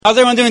How's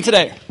everyone doing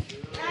today?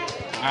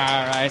 All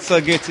right,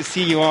 so good to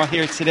see you all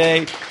here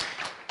today.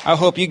 I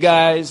hope you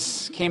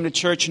guys came to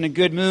church in a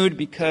good mood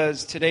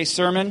because today's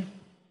sermon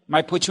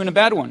might put you in a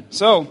bad one.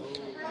 So,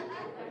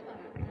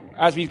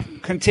 as we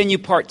continue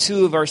part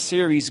 2 of our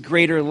series,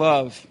 Greater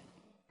Love,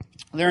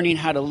 learning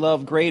how to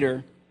love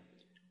greater,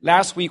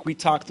 last week we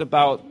talked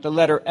about the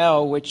letter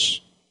L,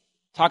 which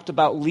talked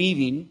about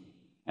leaving,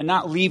 and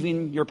not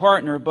leaving your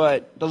partner,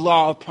 but the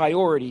law of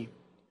priority.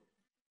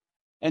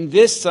 And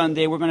this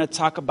Sunday, we're going to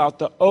talk about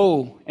the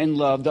O in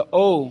love. The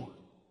O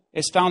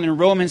is found in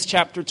Romans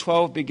chapter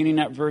 12, beginning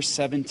at verse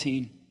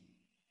 17.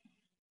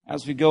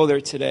 As we go there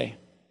today,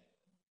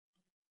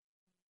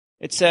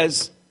 it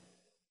says,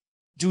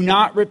 do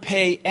not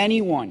repay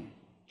anyone.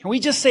 Can we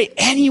just say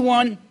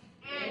anyone?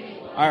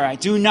 Anyone. All right.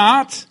 Do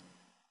not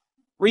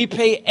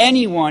repay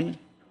anyone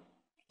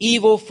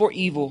evil for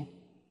evil.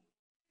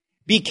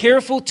 Be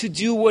careful to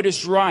do what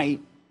is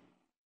right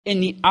in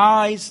the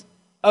eyes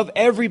of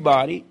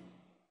everybody.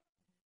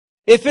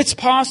 If it's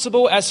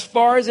possible, as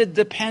far as it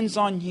depends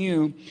on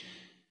you,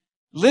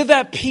 live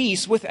at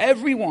peace with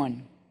everyone.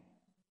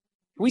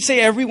 Can we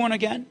say everyone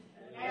again?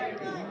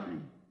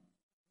 Everyone.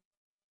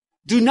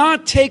 Do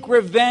not take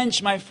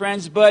revenge, my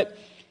friends, but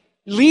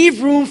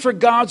leave room for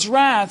God's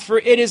wrath, for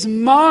it is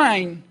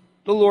mine,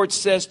 the Lord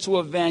says, to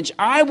avenge.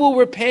 I will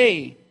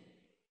repay,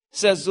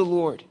 says the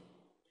Lord.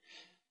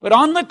 But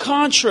on the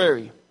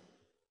contrary,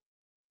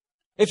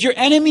 if your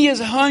enemy is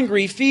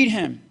hungry, feed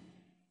him.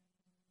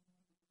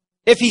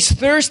 If he's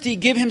thirsty,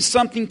 give him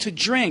something to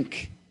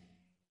drink.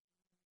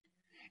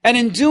 And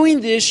in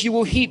doing this, you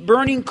will heap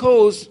burning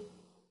coals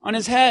on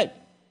his head.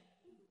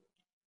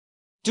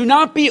 Do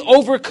not be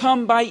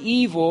overcome by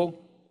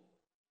evil,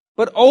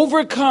 but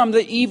overcome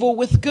the evil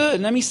with good.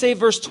 And let me say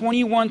verse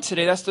 21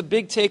 today. That's the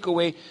big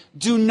takeaway.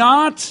 Do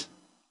not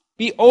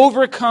be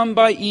overcome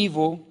by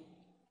evil,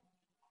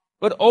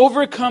 but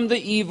overcome the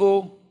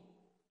evil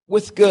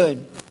with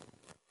good.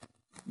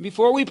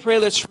 Before we pray,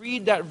 let's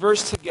read that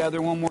verse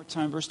together one more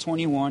time, verse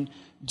 21.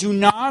 Do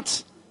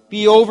not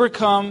be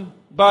overcome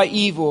by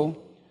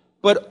evil,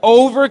 but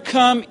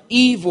overcome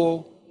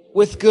evil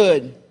with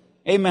good.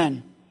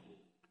 Amen.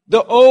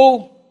 The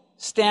O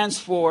stands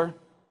for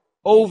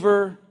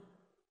overcome.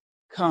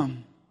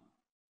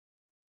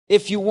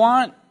 If you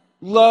want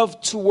love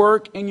to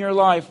work in your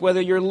life, whether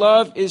your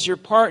love is your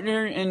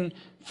partner in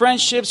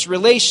friendships,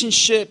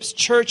 relationships,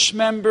 church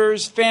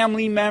members,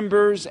 family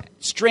members,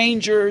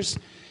 strangers,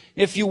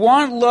 if you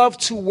want love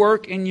to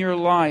work in your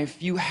life,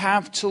 you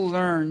have to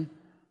learn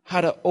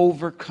how to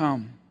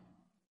overcome.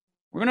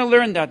 We're going to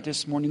learn that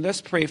this morning. Let's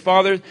pray.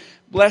 Father,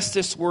 bless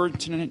this word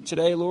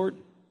today, Lord.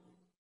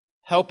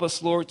 Help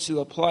us, Lord,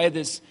 to apply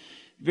this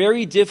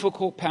very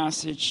difficult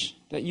passage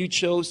that you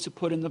chose to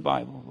put in the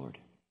Bible, Lord.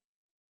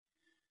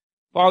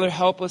 Father,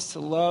 help us to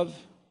love,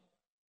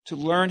 to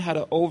learn how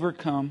to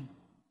overcome,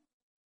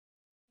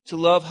 to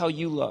love how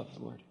you love,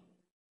 Lord.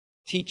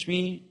 Teach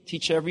me,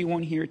 teach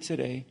everyone here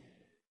today.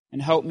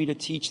 And help me to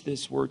teach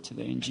this word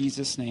today. In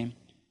Jesus' name,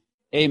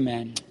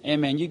 amen.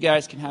 Amen. You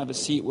guys can have a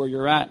seat where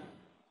you're at.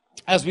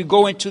 As we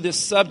go into this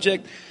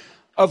subject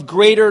of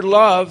greater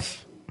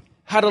love,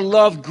 how to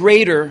love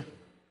greater,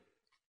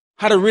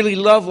 how to really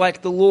love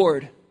like the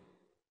Lord.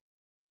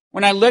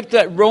 When I looked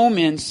at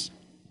Romans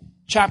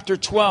chapter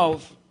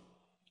 12,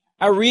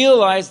 I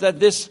realized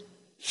that this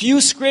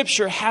few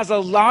scripture has a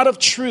lot of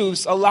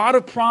truths, a lot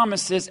of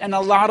promises, and a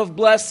lot of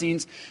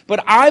blessings.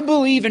 But I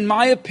believe, in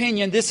my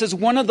opinion, this is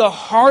one of the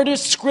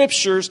hardest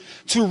scriptures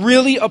to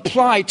really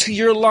apply to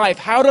your life.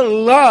 How to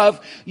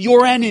love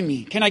your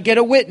enemy. Can I get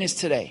a witness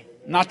today?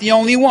 Not the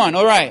only one.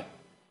 All right.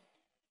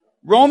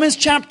 Romans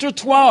chapter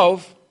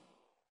 12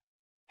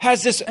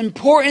 has this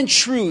important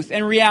truth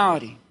and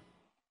reality.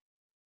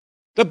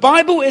 The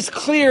Bible is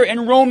clear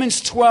in Romans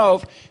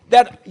 12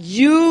 that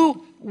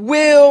you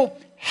will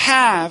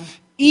have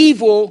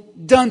evil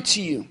done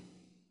to you.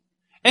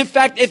 In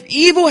fact, if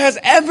evil has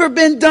ever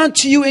been done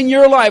to you in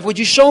your life, would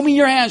you show me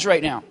your hands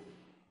right now?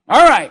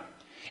 All right.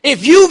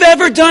 If you've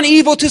ever done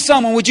evil to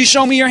someone, would you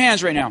show me your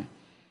hands right now?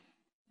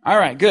 All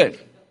right, good.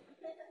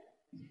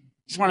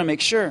 Just want to make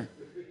sure.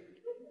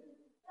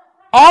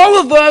 All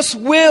of us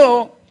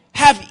will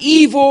have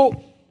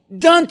evil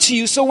done to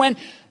you. So when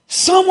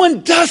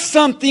someone does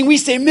something, we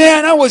say,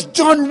 man, that was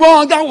done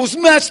wrong. That was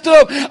messed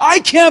up. I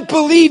can't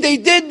believe they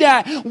did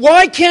that.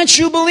 Why can't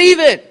you believe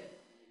it?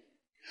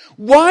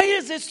 Why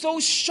is it so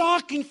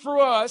shocking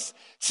for us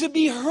to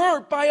be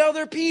hurt by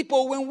other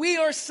people when we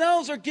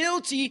ourselves are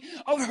guilty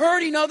of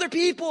hurting other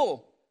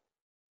people?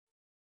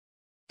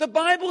 The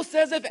Bible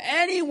says if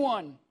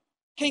anyone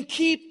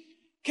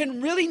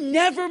can really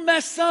never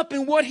mess up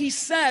in what he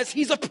says,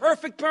 he's a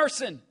perfect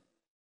person.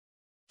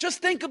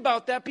 Just think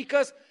about that,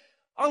 because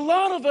a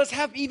lot of us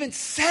have even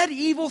said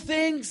evil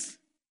things.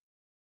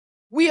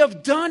 We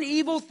have done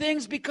evil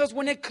things because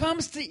when it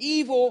comes to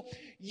evil,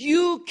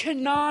 you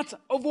cannot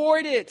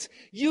avoid it.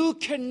 You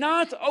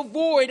cannot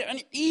avoid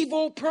an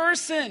evil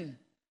person.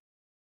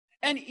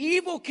 And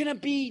evil can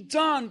be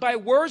done by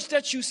words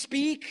that you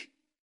speak.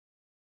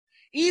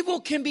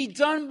 Evil can be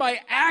done by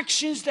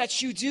actions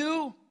that you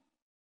do.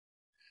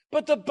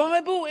 But the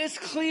Bible is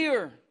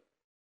clear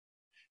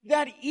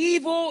that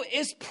evil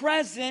is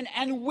present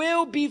and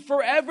will be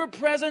forever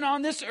present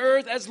on this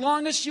earth as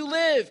long as you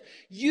live.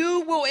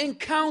 You will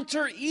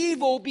encounter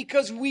evil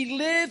because we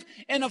live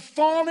in a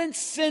fallen,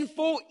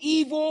 sinful,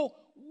 evil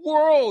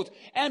world.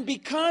 And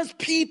because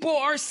people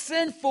are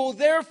sinful,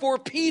 therefore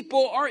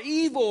people are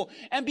evil.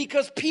 And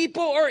because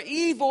people are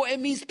evil, it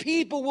means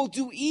people will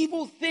do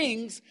evil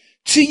things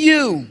to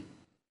you.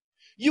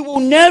 You will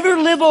never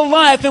live a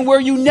life in where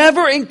you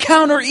never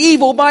encounter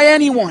evil by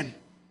anyone.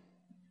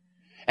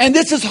 And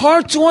this is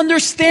hard to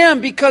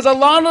understand because a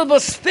lot of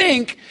us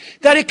think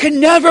that it can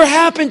never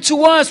happen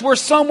to us where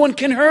someone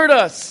can hurt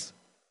us.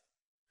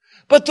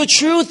 But the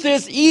truth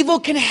is, evil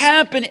can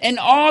happen in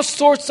all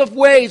sorts of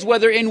ways,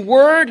 whether in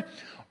word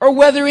or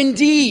whether in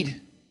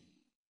deed.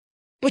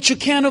 But you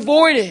can't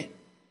avoid it.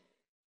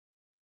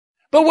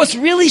 But what's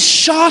really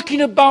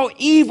shocking about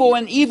evil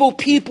and evil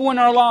people in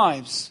our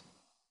lives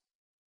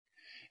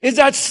is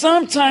that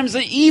sometimes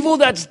the evil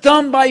that's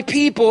done by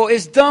people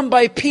is done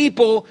by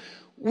people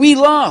we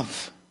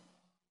love.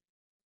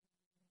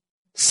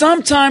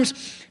 Sometimes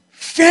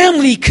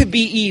family could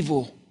be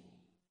evil.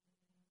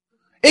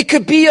 It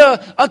could be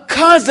a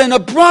cousin, a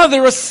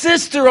brother, a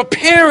sister, a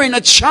parent,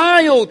 a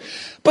child.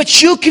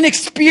 But you can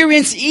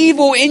experience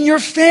evil in your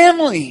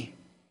family.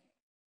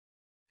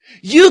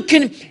 You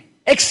can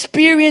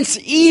experience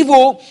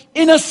evil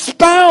in a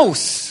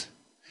spouse.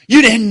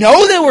 You didn't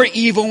know they were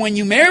evil when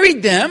you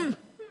married them.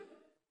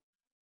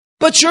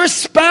 But your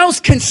spouse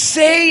can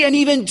say and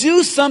even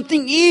do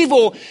something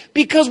evil,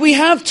 because we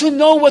have to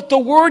know what the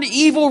word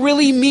evil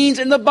really means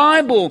in the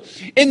Bible.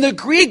 In the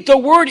Greek, the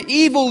word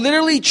evil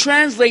literally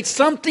translates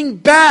something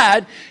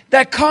bad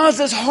that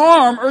causes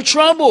harm or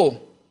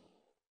trouble.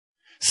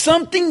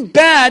 Something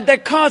bad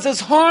that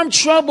causes harm,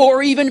 trouble,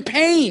 or even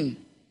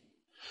pain.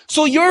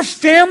 So your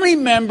family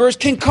members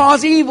can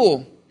cause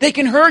evil. They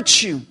can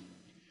hurt you.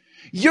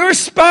 Your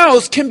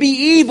spouse can be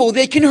evil.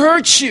 They can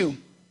hurt you.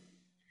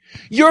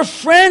 Your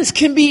friends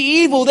can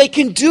be evil. They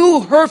can do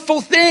hurtful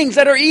things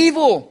that are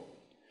evil.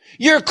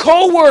 Your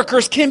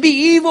co-workers can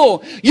be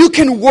evil. You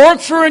can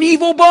work for an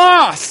evil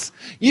boss.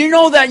 You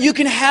know that you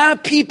can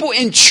have people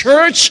in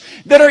church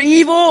that are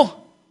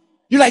evil?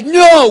 You're like,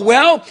 no,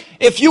 well,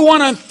 if you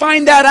want to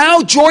find that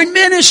out, join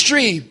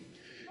ministry.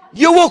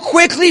 You will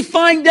quickly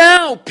find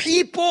out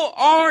people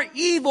are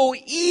evil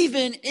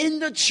even in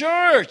the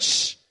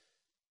church.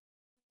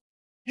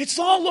 It's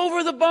all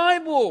over the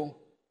Bible.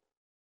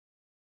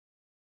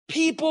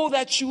 People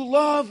that you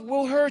love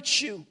will hurt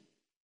you.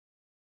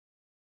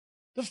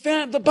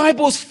 The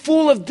Bible is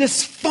full of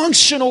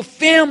dysfunctional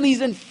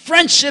families and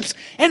friendships,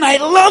 and I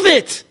love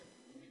it.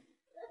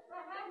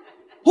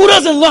 Who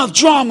doesn't love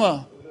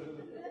drama?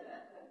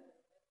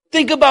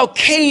 Think about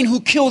Cain, who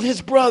killed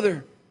his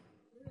brother.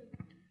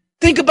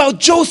 Think about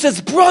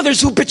Joseph's brothers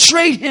who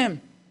betrayed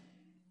him.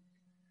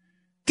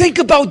 Think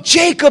about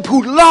Jacob,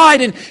 who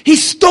lied and he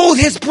stole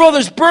his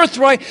brother's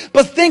birthright.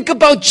 But think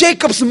about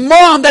Jacob's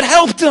mom that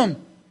helped him.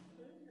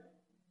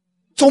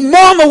 So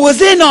mama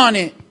was in on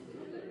it.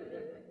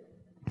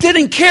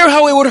 Didn't care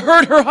how it would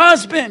hurt her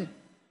husband.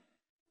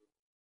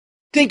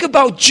 Think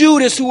about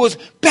Judas, who was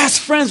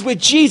best friends with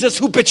Jesus,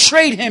 who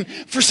betrayed him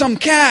for some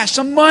cash,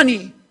 some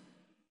money.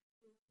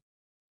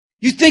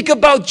 You think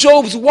about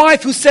Job's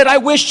wife, who said, I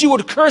wish you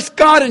would curse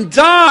God and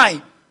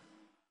die.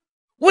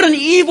 What an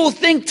evil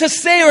thing to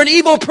say, or an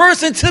evil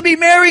person to be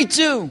married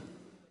to.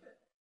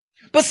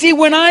 But see,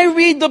 when I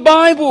read the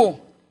Bible,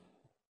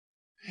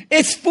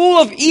 it's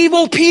full of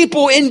evil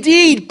people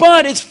indeed,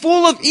 but it's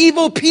full of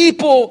evil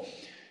people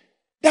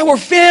that were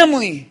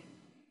family,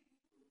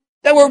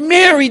 that were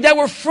married, that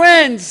were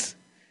friends,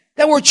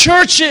 that were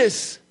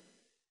churches.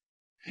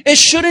 It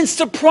shouldn't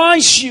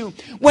surprise you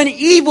when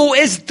evil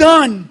is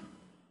done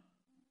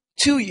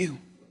to you.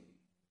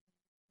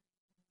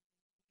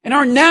 And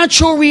our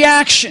natural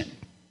reaction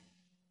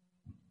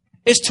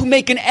is to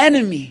make an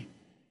enemy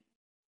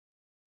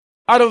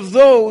out of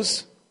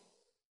those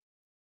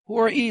who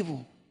are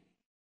evil.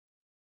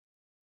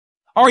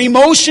 Our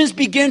emotions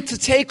begin to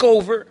take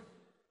over.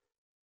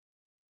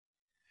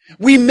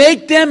 We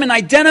make them and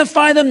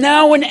identify them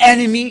now an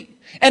enemy.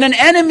 And an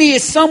enemy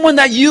is someone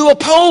that you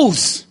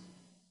oppose.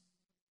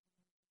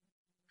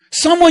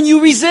 Someone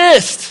you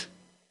resist.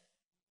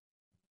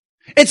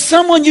 It's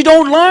someone you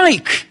don't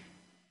like.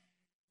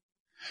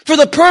 For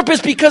the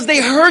purpose because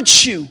they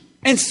hurt you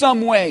in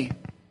some way.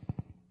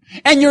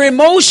 And your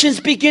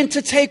emotions begin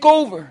to take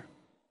over.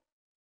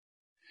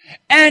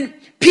 And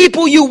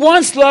people you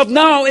once loved,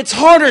 now it's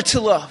harder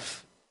to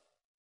love.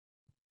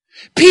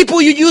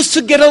 People you used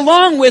to get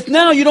along with,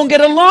 now you don't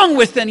get along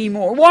with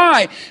anymore.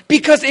 Why?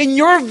 Because in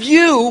your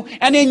view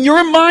and in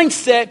your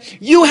mindset,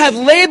 you have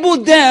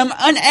labeled them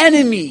an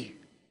enemy.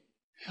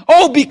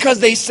 Oh, because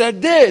they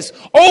said this.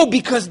 Oh,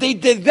 because they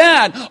did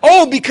that.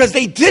 Oh, because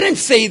they didn't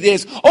say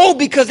this. Oh,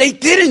 because they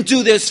didn't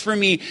do this for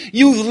me.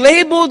 You've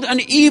labeled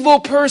an evil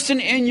person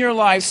in your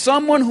life,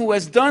 someone who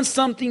has done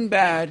something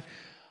bad,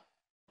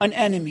 an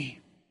enemy.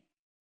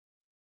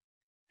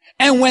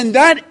 And when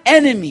that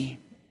enemy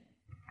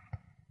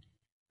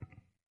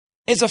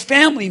is a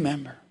family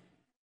member,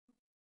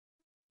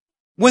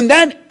 when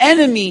that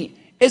enemy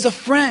is a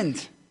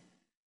friend,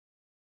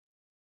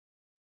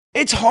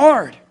 it's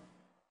hard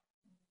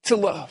to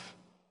love.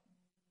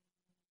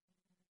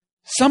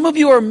 Some of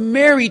you are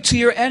married to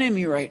your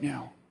enemy right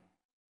now.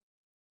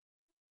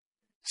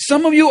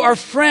 Some of you are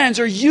friends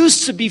or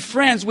used to be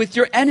friends with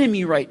your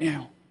enemy right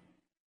now.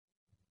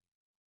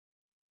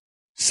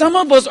 Some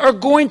of us are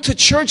going to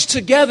church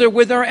together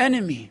with our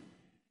enemy.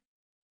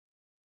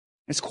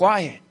 It's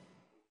quiet.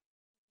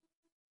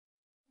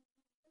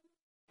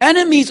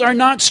 Enemies are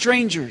not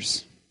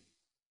strangers.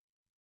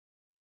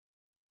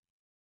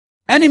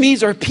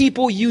 Enemies are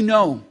people you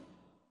know,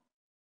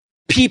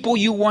 people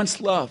you once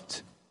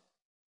loved,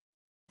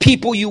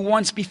 people you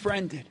once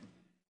befriended.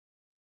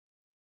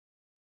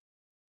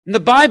 And the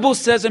Bible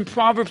says in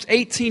Proverbs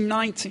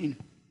 18:19,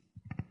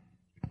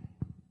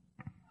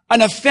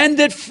 an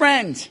offended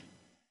friend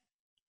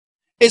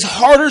is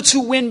harder to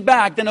win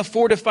back than a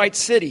fortified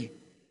city.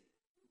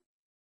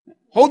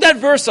 Hold that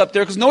verse up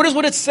there, because notice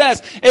what it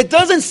says. It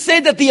doesn't say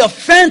that the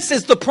offense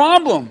is the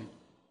problem.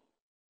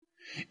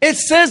 It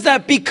says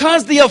that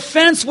because the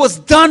offense was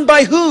done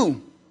by who?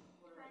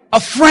 A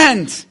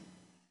friend.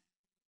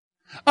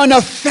 An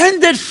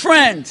offended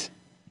friend.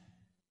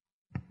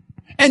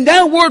 And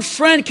that word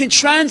friend can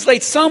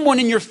translate someone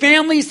in your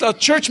family, a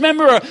church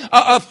member,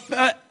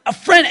 a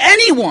friend,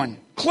 anyone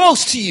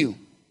close to you.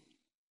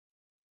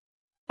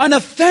 An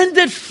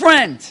offended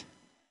friend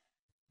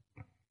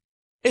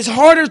is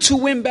harder to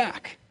win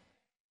back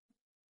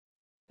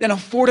than a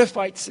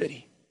fortified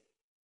city.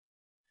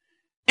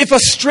 If a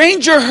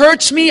stranger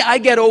hurts me, I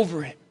get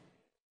over it.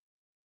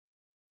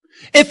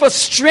 If a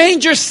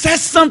stranger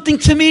says something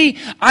to me,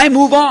 I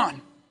move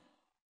on.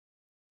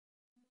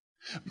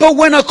 But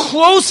when a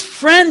close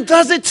friend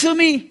does it to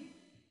me,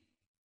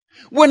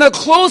 when a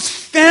close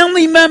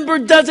family member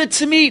does it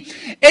to me,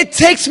 it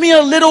takes me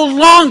a little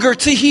longer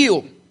to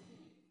heal.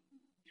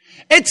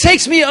 It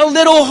takes me a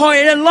little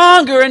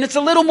longer, and it's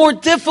a little more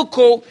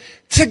difficult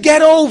to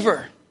get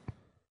over.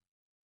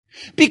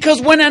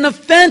 Because when an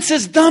offense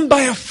is done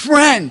by a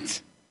friend,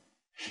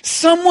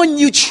 someone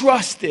you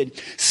trusted,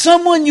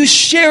 someone you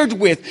shared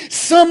with,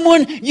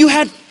 someone you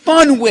had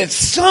fun with,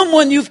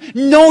 someone you've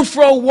known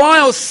for a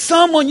while,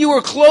 someone you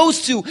were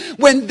close to,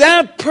 when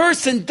that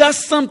person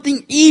does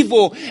something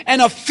evil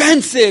and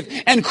offensive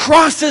and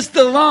crosses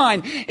the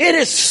line, it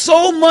is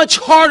so much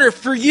harder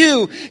for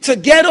you to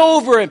get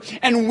over it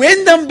and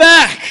win them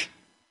back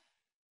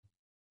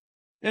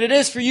than it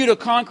is for you to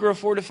conquer a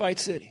fortified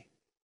city.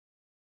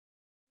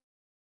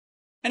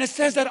 And it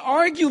says that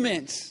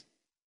arguments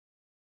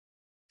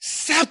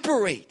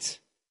separate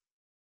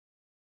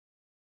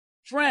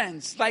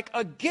friends like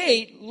a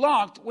gate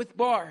locked with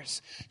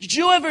bars. Did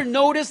you ever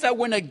notice that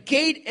when a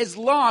gate is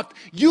locked,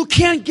 you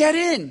can't get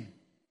in?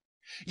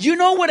 You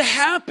know what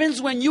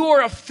happens when you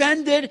are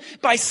offended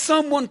by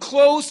someone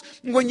close?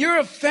 When you're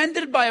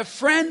offended by a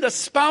friend, a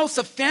spouse,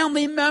 a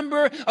family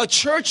member, a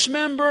church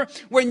member,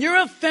 when you're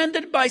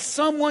offended by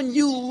someone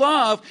you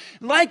love,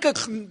 like a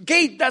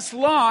gate that's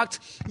locked,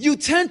 you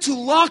tend to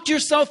lock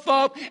yourself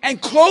up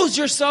and close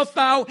yourself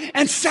out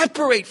and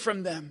separate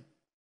from them.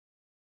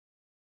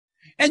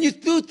 And you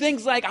do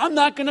things like, I'm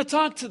not going to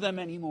talk to them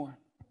anymore.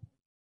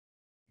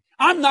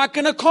 I'm not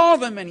going to call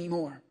them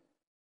anymore.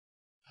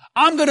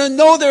 I'm going to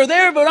know they're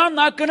there, but I'm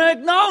not going to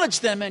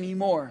acknowledge them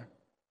anymore.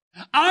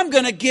 I'm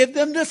going to give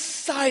them the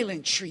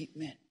silent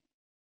treatment.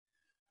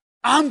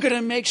 I'm going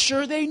to make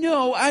sure they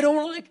know I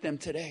don't like them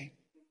today.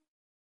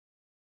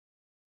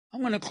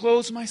 I'm going to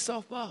close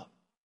myself up.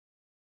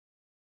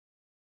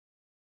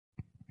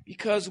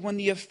 Because when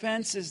the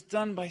offense is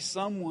done by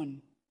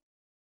someone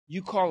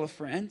you call a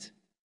friend,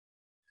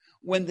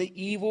 when the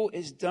evil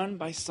is done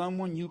by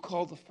someone you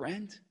call a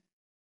friend,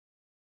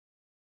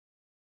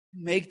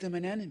 make them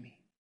an enemy.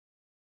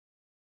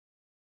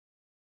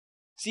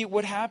 See,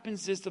 what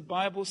happens is the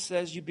Bible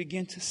says you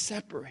begin to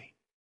separate,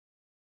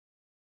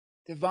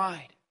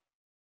 divide.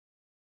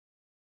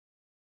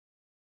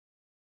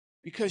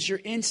 Because your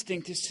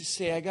instinct is to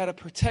say, I got to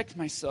protect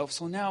myself.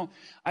 So now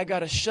I got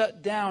to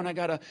shut down. I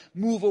got to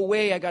move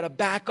away. I got to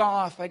back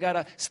off. I got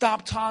to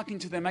stop talking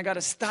to them. I got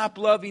to stop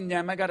loving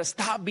them. I got to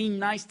stop being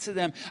nice to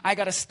them. I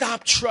got to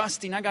stop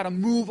trusting. I got to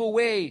move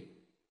away.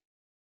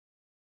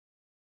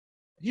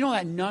 You know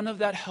that none of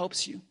that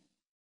helps you?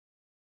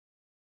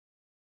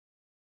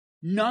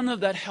 None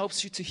of that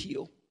helps you to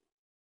heal.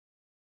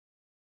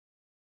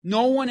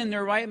 No one in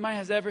their right mind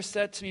has ever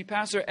said to me,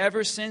 Pastor,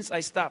 ever since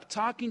I stopped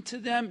talking to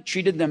them,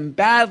 treated them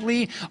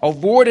badly,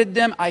 avoided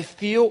them, I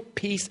feel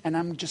peace and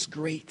I'm just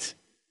great.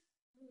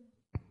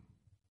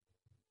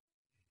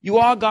 You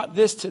all got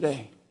this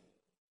today.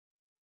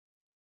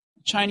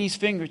 Chinese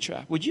finger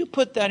trap. Would you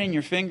put that in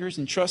your fingers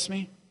and trust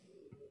me?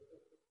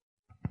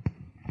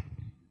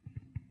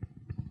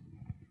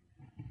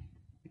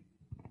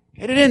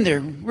 Get it in there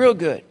real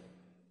good.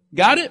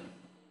 Got it?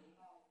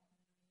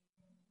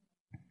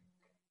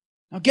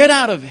 Now get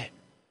out of it.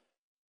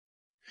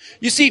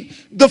 You see,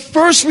 the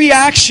first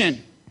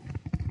reaction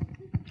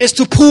is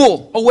to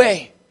pull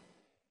away,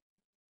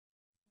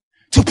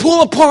 to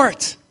pull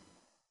apart.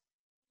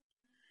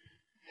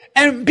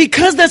 And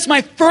because that's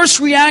my first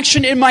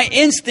reaction in my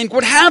instinct,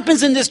 what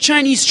happens in this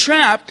Chinese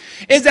trap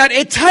is that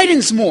it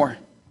tightens more.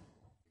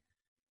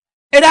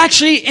 It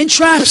actually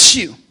entraps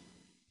you.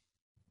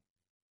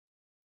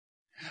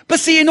 But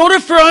see, in order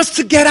for us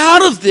to get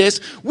out of this,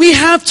 we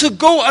have to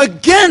go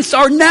against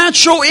our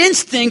natural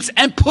instincts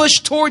and push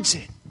towards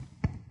it.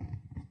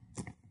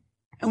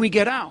 And we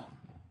get out.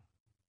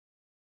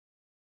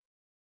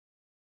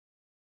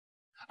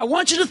 I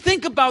want you to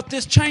think about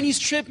this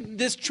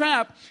this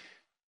trap,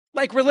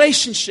 like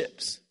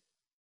relationships.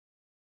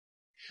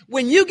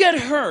 When you get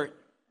hurt,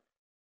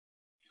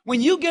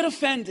 when you get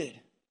offended,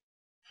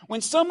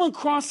 when someone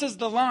crosses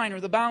the line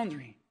or the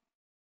boundary,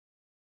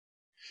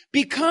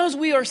 because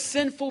we are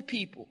sinful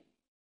people,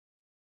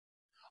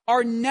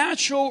 our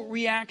natural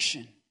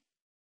reaction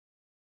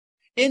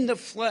in the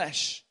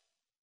flesh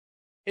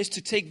is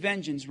to take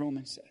vengeance,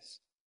 Romans says.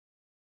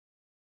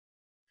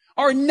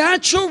 Our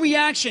natural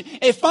reaction,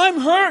 if I'm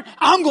hurt,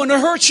 I'm going to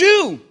hurt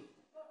you.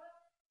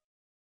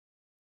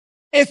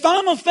 If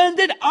I'm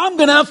offended, I'm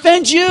going to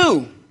offend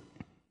you.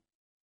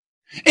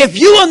 If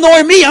you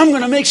annoy me, I'm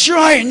going to make sure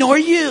I annoy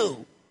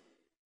you.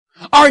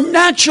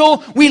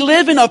 We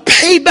live in a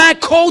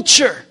payback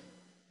culture.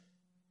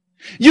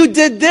 You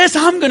did this,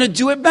 I'm going to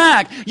do it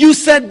back. You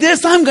said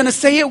this, I'm going to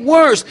say it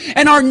worse.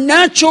 And our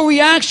natural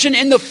reaction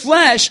in the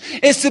flesh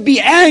is to be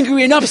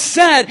angry and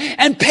upset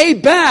and pay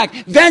back.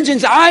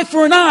 Vengeance, eye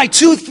for an eye,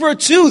 tooth for a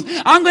tooth.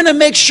 I'm going to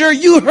make sure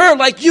you hurt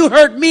like you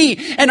hurt me.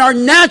 And our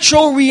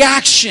natural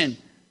reaction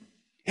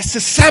is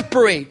to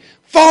separate,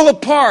 fall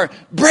apart,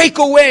 break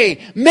away,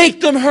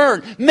 make them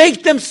hurt,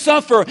 make them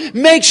suffer,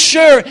 make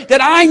sure that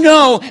I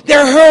know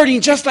they're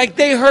hurting just like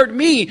they hurt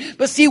me.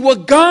 But see,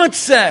 what God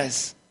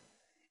says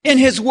in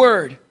His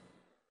Word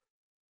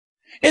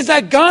is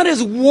that God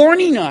is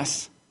warning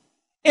us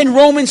in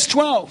Romans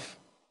 12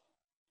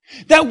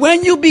 that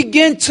when you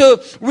begin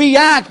to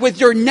react with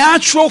your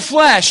natural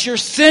flesh, your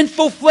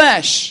sinful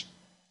flesh,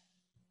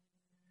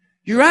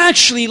 you're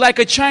actually like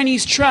a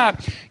Chinese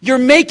trap. You're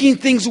making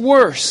things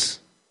worse.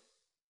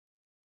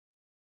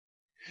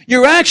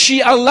 You're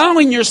actually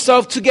allowing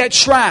yourself to get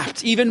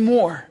trapped even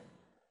more.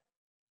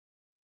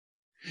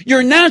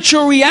 Your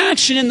natural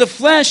reaction in the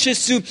flesh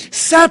is to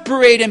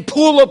separate and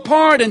pull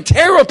apart and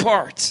tear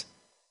apart.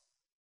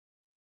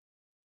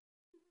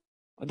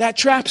 But that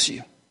traps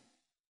you.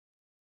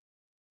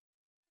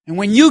 And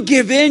when you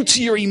give in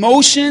to your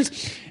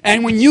emotions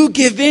and when you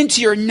give in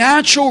to your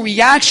natural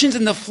reactions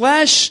in the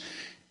flesh,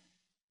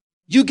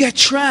 you get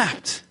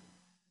trapped.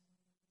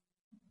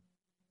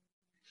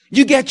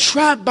 You get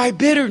trapped by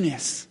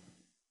bitterness.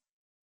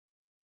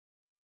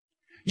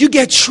 You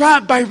get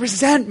trapped by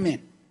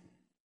resentment.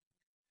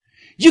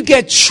 You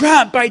get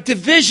trapped by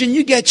division.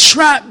 You get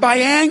trapped by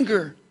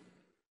anger.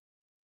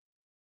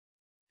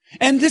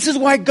 And this is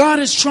why God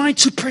is trying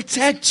to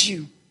protect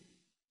you.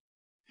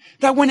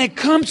 That when it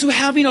comes to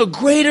having a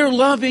greater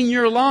love in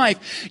your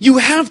life, you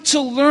have to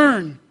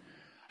learn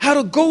how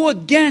to go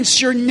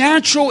against your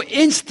natural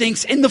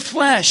instincts in the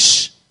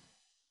flesh.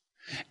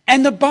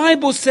 And the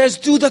Bible says,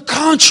 do the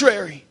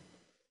contrary.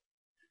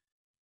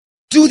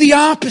 Do the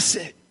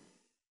opposite.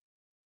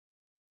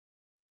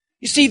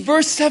 You see,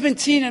 verse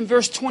 17 and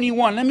verse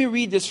 21, let me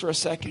read this for a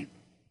second.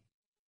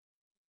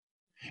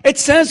 It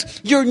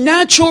says, your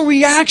natural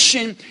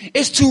reaction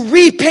is to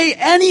repay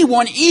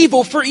anyone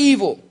evil for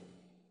evil.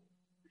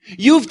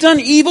 You've done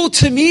evil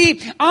to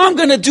me, I'm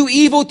going to do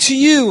evil to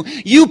you.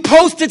 You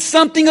posted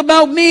something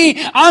about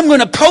me, I'm going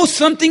to post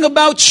something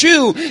about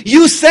you.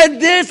 You said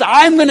this,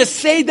 I'm going to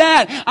say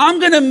that. I'm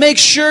going to make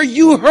sure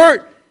you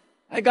hurt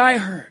like I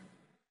hurt.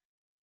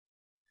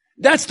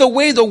 That's the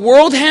way the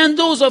world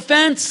handles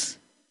offense.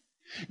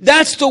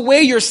 That's the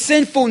way your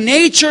sinful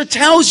nature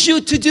tells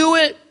you to do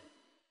it.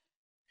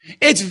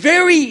 It's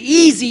very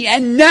easy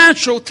and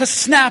natural to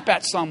snap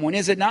at someone,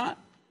 is it not?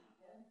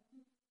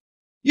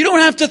 You don't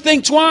have to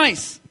think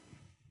twice.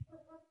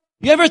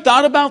 You ever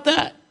thought about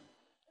that?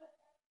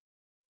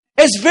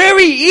 It's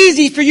very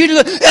easy for you to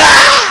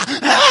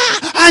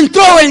and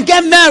throw and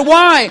get mad.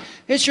 Why?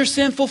 It's your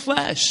sinful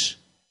flesh.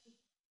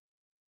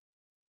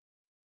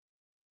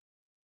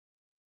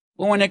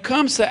 But when it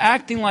comes to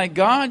acting like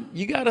God,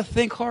 you got to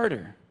think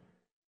harder.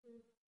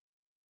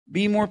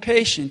 Be more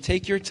patient.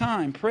 Take your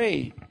time.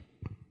 Pray.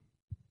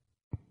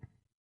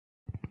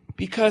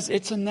 Because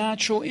it's a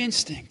natural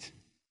instinct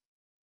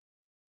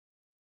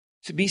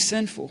to be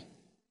sinful.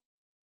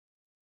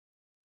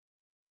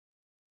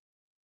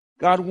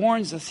 God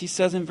warns us. He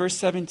says in verse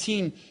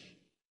 17,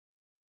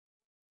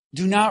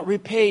 do not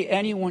repay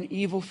anyone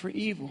evil for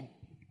evil,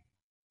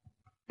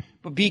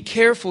 but be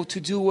careful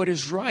to do what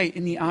is right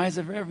in the eyes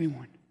of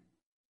everyone.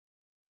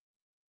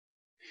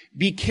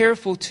 Be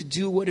careful to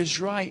do what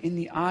is right in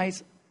the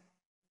eyes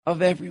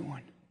of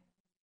everyone.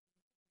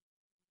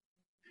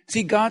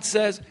 See, God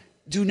says,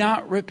 do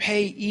not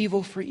repay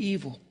evil for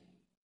evil.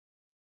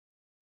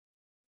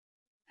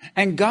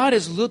 And God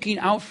is looking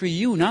out for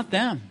you, not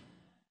them.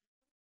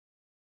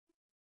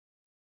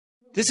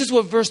 This is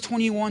what verse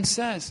 21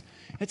 says.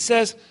 It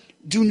says,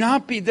 do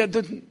not be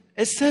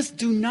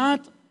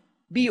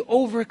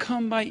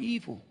overcome by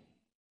evil,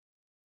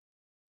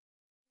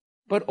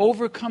 but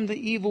overcome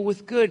the evil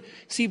with good.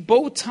 See,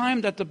 both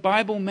times that the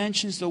Bible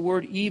mentions the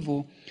word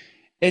evil,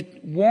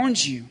 it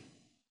warns you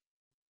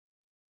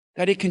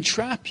that it can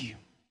trap you.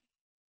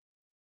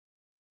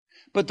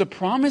 But the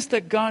promise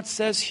that God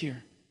says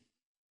here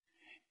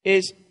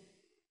is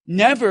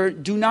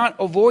do not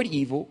avoid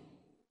evil,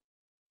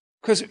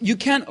 because you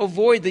can't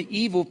avoid the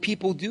evil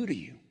people do to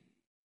you.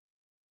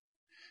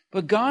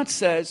 But God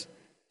says,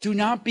 do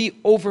not be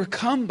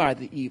overcome by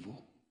the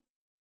evil,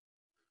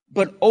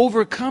 but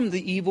overcome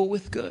the evil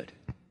with good.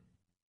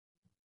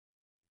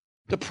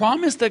 The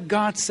promise that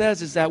God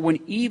says is that when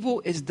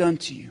evil is done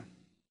to you,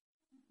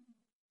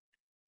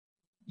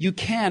 you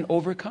can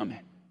overcome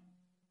it.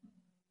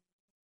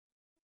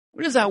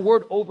 What does that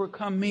word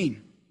overcome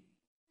mean?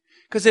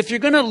 Because if you're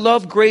going to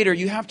love greater,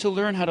 you have to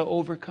learn how to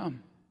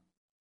overcome.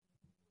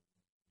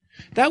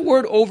 That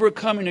word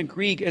overcome in the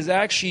Greek is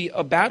actually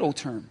a battle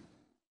term,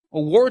 a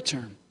war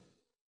term.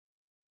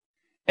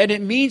 And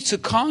it means to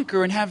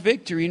conquer and have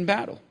victory in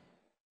battle.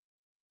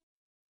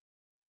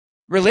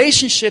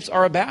 Relationships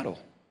are a battle.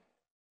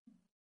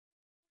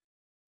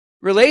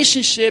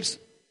 Relationships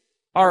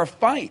are a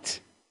fight.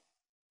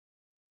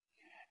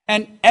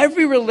 And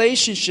every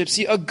relationship,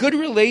 see, a good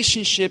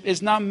relationship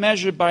is not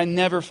measured by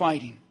never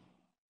fighting.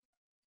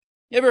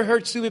 You ever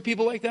heard stupid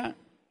people like that?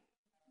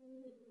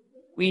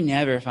 We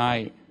never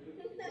fight.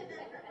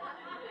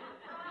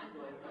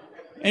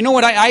 You know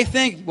what I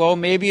think? Well,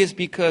 maybe it's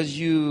because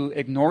you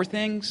ignore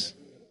things.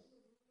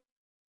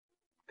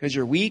 Because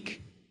you're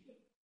weak.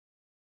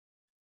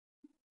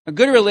 A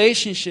good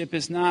relationship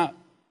is not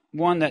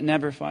one that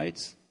never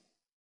fights.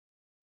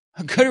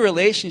 A good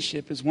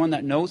relationship is one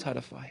that knows how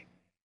to fight.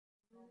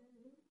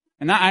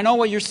 And I know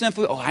what you're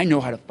simply, I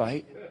know how to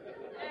fight.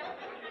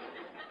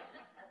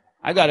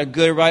 I got a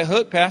good right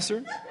hook,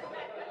 Pastor.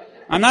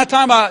 I'm not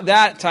talking about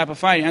that type of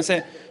fighting. I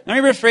say, let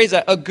me rephrase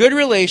that. A good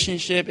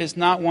relationship is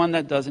not one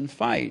that doesn't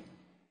fight.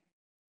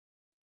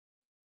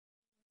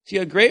 See,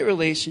 a great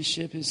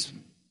relationship is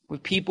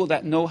with people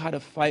that know how to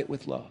fight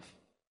with love.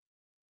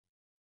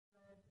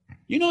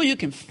 You know you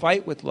can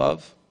fight with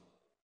love.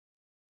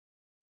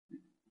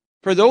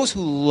 For those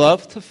who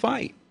love to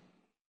fight,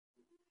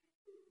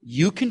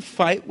 you can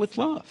fight with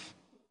love.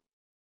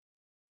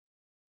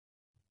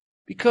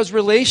 Because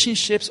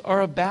relationships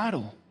are a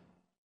battle.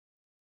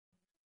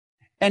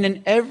 And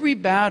in every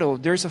battle,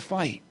 there's a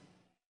fight.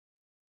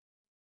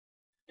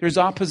 There's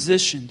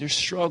opposition, there's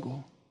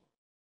struggle.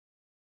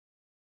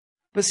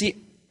 But see,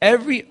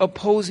 every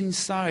opposing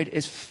side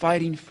is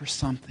fighting for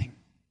something.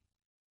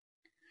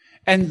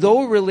 And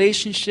though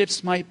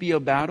relationships might be a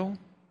battle,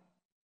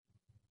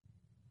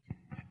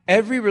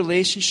 every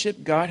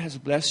relationship God has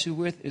blessed you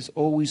with is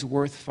always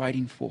worth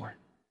fighting for.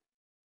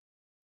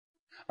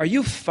 Are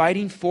you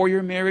fighting for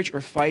your marriage or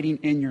fighting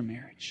in your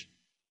marriage?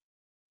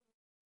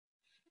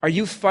 Are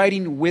you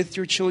fighting with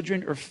your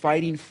children or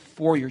fighting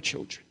for your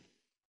children?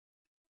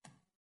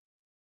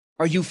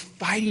 Are you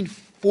fighting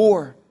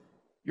for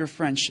your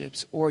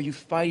friendships or are you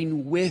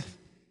fighting with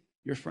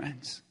your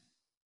friends?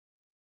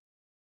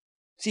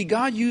 See,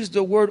 God used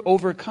the word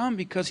overcome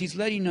because He's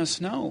letting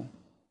us know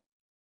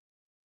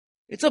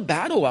it's a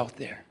battle out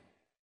there.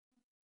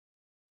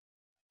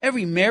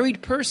 Every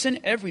married person,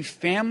 every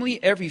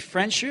family, every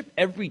friendship,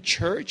 every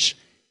church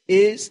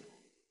is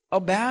a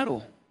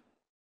battle.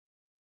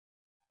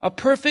 A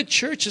perfect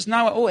church is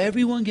not,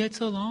 everyone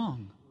gets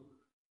along.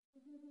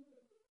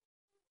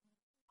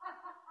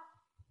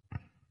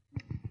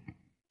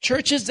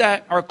 Churches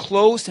that are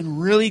close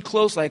and really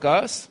close like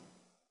us,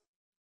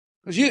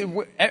 because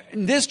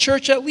in this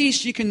church at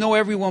least, you can know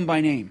everyone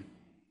by name.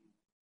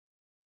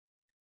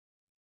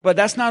 But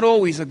that's not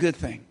always a good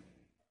thing.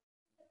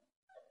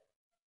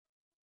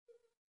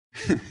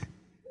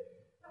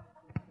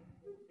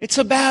 It's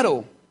a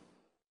battle.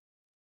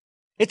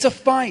 It's a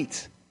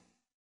fight.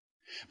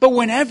 But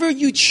whenever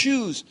you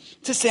choose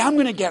to say, I'm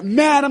going to get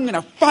mad, I'm going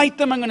to fight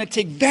them, I'm going to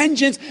take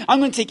vengeance, I'm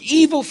going to take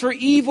evil for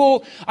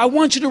evil, I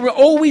want you to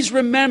always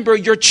remember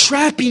you're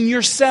trapping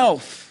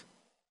yourself.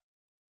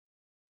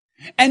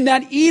 And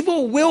that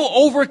evil will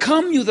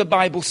overcome you, the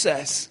Bible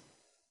says.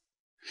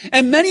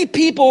 And many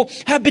people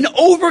have been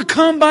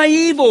overcome by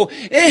evil.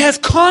 It has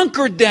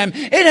conquered them.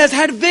 It has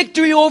had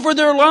victory over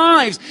their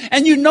lives.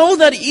 And you know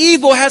that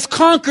evil has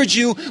conquered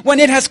you when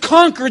it has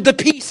conquered the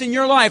peace in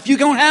your life. You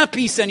don't have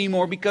peace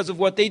anymore because of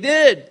what they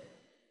did.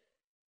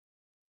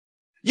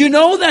 You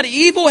know that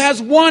evil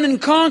has won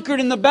and conquered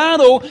in the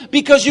battle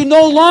because you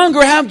no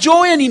longer have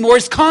joy anymore.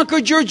 It's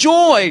conquered your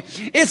joy.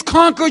 It's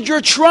conquered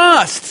your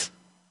trust.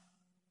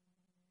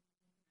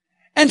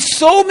 And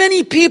so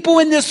many people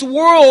in this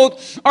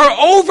world are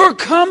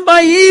overcome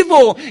by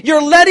evil.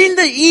 You're letting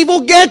the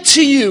evil get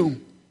to you.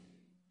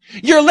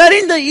 You're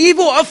letting the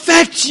evil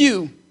affect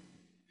you.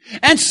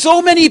 And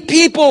so many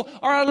people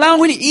are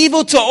allowing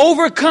evil to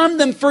overcome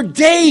them for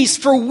days,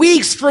 for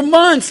weeks, for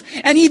months,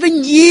 and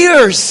even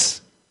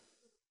years.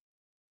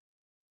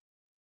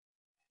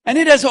 And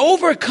it has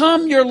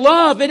overcome your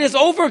love. It has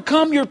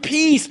overcome your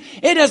peace.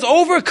 It has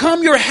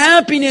overcome your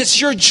happiness,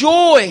 your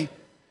joy.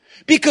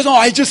 Because,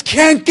 I just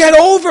can't get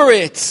over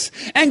it.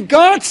 And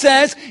God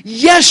says,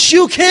 yes,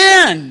 you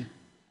can.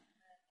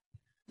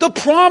 The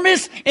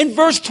promise in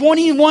verse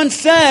 21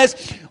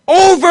 says,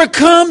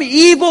 overcome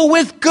evil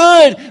with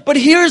good. But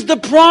here's the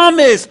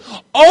promise.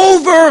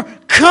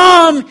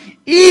 Overcome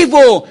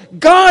evil.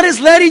 God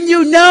is letting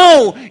you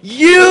know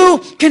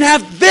you can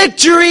have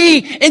victory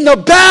in the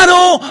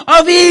battle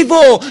of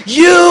evil.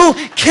 You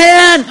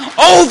can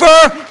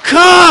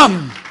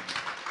overcome.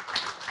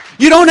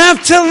 You don't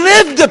have to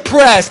live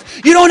depressed.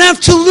 You don't have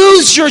to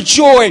lose your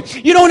joy.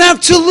 You don't have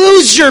to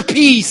lose your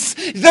peace.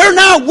 They're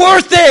not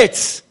worth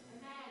it.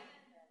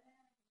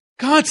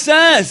 God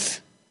says,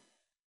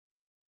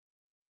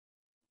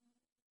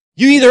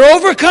 you either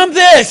overcome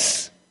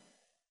this,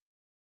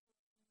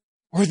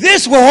 or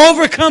this will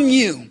overcome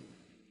you.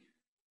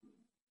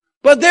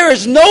 But there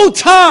is no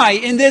tie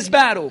in this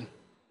battle.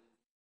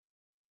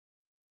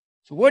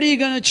 So what are you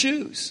going to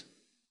choose?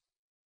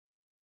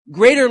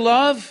 Greater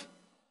love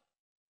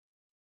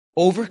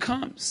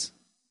overcomes.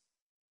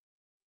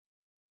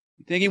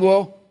 You're thinking,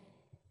 well,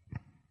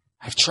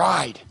 I've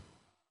tried.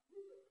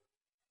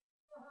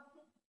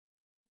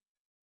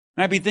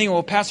 Might be thinking,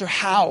 well, Pastor,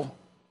 how?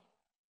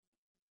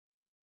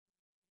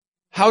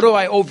 How do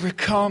I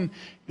overcome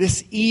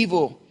this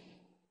evil?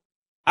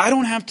 I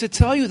don't have to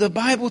tell you. The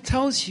Bible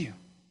tells you.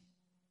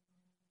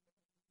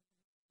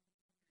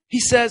 He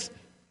says,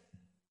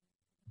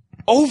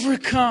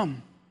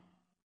 overcome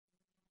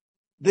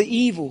the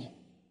evil.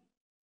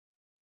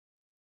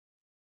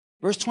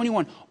 Verse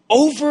 21,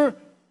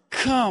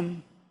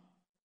 overcome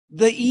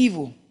the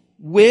evil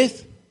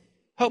with,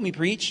 help me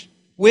preach,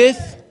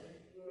 with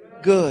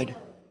good.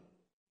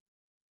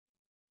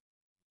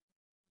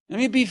 Let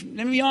me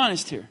be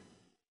honest here.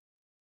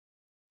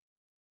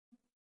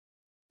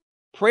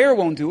 Prayer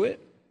won't do it.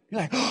 You're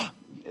like, oh,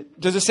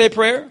 does it say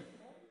prayer?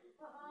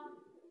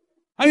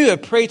 How many of you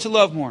have prayed to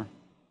love more?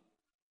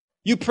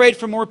 You prayed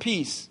for more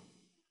peace.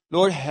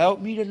 Lord, help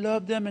me to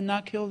love them and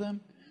not kill them.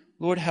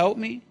 Lord, help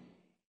me.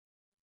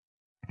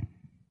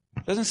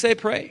 It doesn't say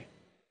pray.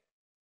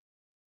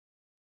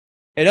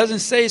 It doesn't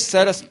say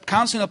set a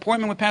counseling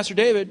appointment with Pastor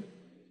David.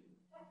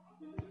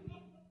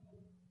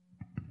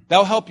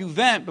 That'll help you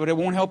vent, but it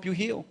won't help you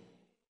heal.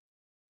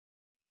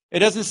 It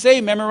doesn't say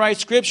memorize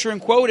scripture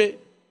and quote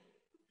it.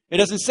 It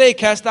doesn't say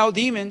cast out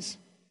demons.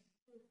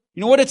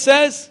 You know what it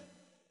says?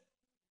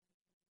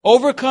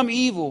 Overcome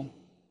evil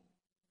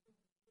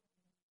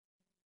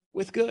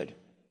with good.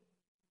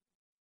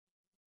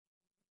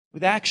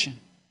 With action.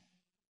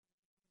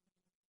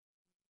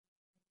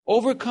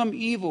 Overcome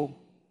evil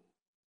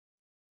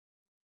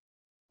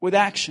with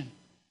action.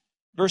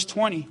 Verse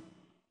 20.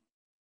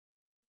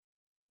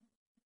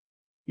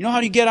 You know how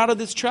do you get out of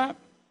this trap?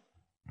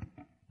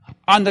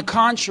 On the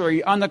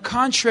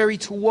contrary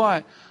to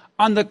what?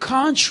 On the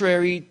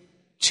contrary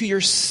to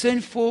your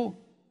sinful,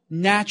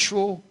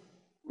 natural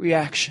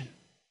reaction.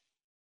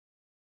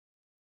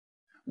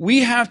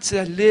 We have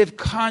to live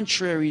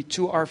contrary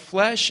to our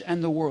flesh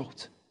and the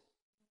world.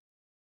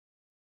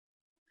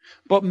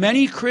 But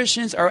many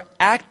Christians are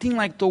acting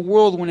like the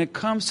world when it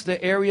comes to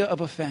the area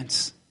of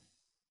offense.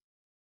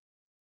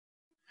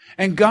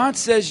 And God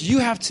says you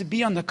have to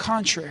be on the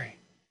contrary.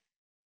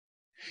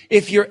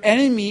 If your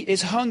enemy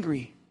is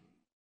hungry,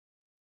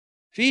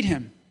 feed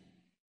him.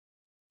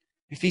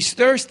 If he's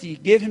thirsty,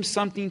 give him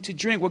something to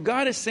drink. What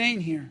God is saying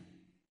here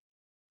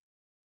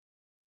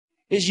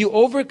is you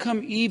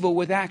overcome evil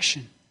with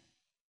action.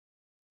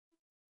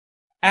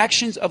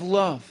 Actions of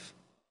love.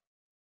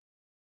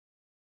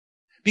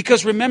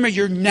 Because remember,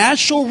 your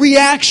natural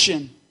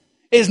reaction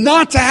is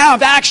not to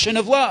have action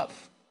of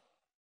love.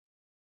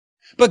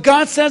 But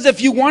God says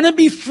if you want to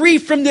be free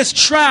from this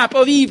trap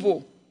of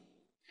evil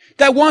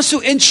that wants to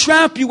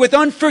entrap you with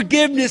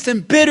unforgiveness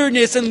and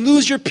bitterness and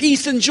lose your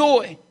peace and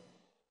joy.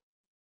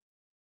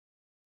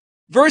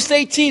 Verse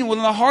 18, one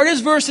of the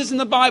hardest verses in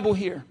the Bible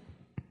here.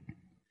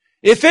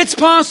 If it's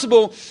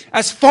possible,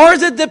 as far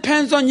as it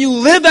depends on you,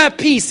 live at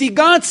peace. See,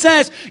 God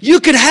says you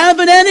could have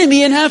an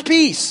enemy and have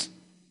peace.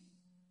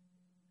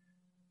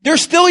 They're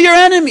still your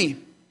enemy.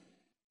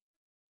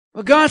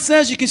 But God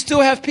says you can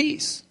still have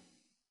peace.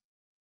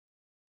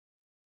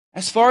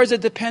 As far as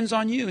it depends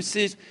on you.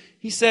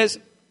 He says,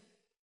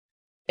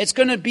 it's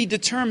going to be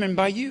determined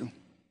by you.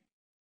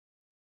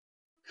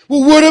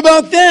 Well, what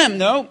about them?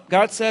 No,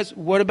 God says,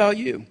 what about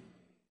you?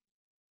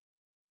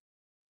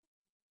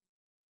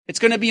 It's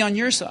going to be on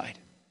your side.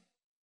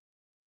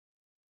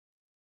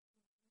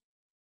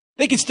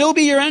 They can still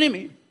be your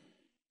enemy.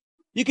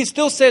 You can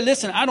still say,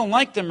 listen, I don't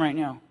like them right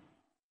now.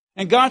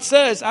 And God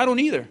says, I don't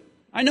either.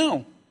 I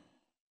know.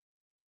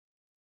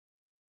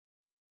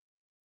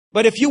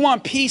 But if you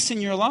want peace in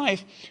your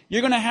life,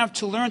 you're going to have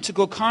to learn to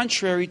go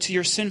contrary to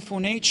your sinful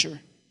nature.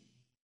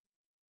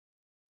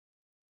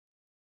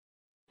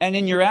 And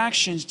in your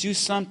actions, do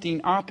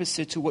something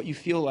opposite to what you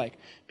feel like.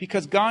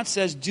 Because God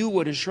says, do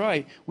what is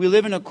right. We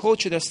live in a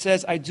culture that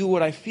says, I do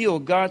what I feel.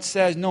 God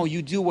says, no,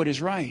 you do what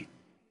is right.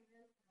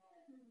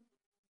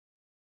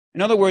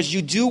 In other words,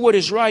 you do what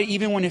is right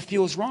even when it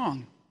feels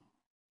wrong.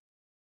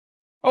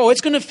 Oh,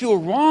 it's going to feel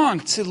wrong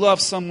to love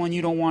someone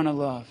you don't want to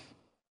love.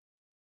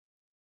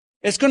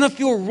 It's going to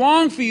feel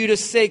wrong for you to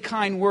say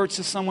kind words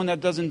to someone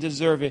that doesn't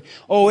deserve it.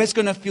 Oh, it's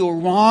going to feel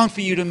wrong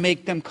for you to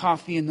make them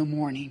coffee in the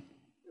morning.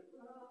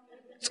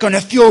 It's going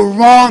to feel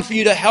wrong for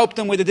you to help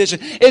them with the dishes.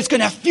 It's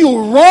going to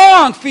feel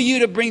wrong for you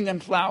to bring them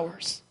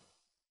flowers.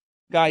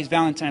 Guys,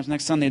 Valentine's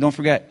next Sunday, don't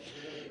forget.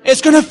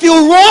 It's going to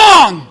feel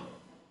wrong.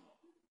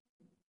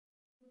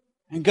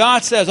 And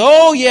God says,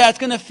 oh yeah, it's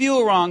going to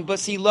feel wrong. But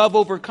see, love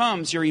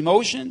overcomes your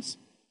emotions.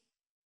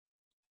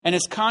 And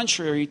it's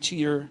contrary to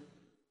your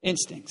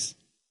instincts.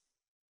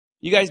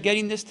 You guys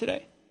getting this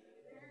today?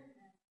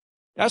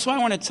 That's why I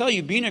want to tell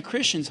you, being a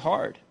Christian is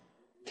hard.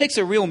 It takes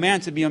a real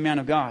man to be a man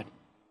of God.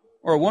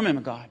 Or a woman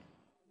of God.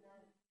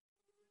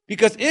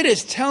 Because it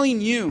is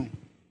telling you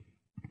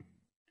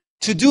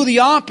to do the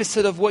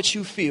opposite of what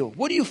you feel.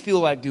 What do you feel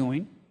like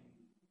doing?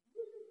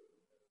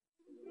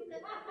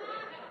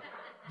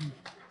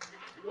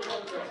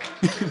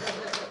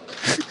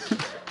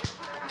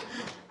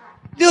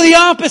 Do the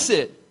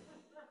opposite.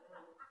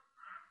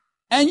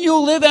 And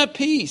you'll live at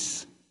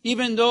peace,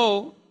 even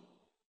though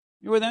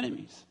you're with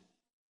enemies.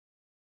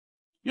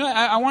 You know,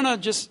 I want to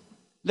just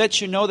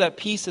let you know that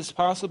peace is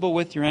possible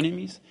with your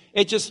enemies.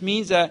 It just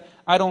means that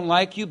I don't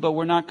like you, but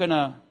we're not going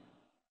to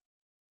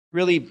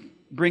really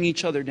bring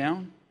each other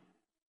down.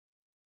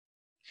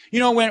 You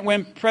know,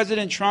 when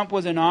President Trump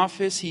was in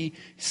office, he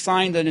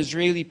signed an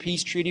Israeli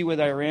peace treaty with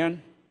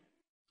Iran.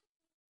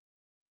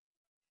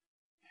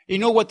 You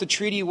know what the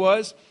treaty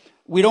was?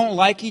 We don't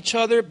like each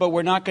other, but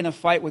we're not going to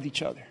fight with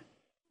each other.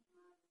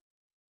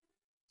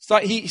 So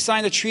he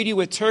signed a treaty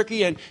with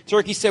Turkey, and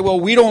Turkey said, well,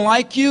 we don't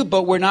like you,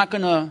 but we're not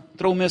going to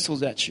throw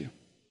missiles at you.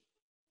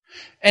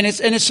 And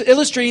it's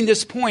illustrating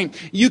this point.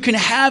 You can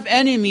have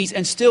enemies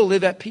and still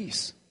live at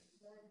peace.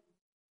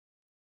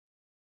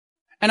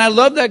 And I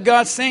love that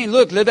God's saying,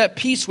 look, live at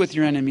peace with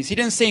your enemies. He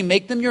didn't say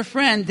make them your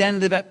friend, then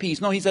live at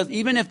peace. No, he says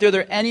even if they're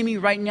their enemy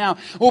right now,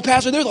 oh,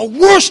 Pastor, they're the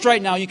worst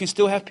right now, you can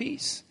still have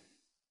peace.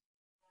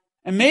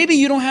 And maybe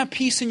you don't have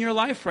peace in your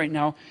life right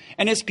now,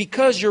 and it's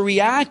because you're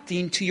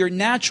reacting to your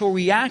natural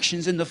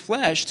reactions in the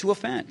flesh to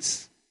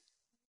offense.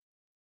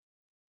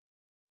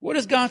 What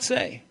does God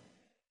say?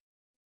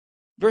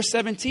 Verse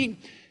 17,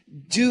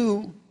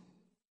 do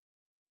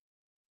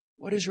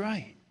what is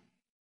right.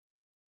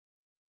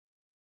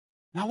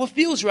 Not what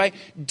feels right.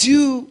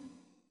 Do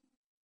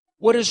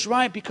what is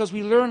right, because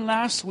we learned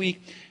last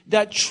week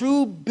that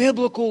true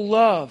biblical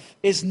love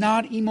is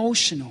not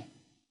emotional,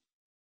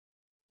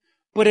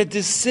 but a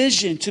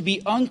decision to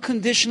be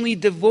unconditionally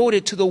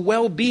devoted to the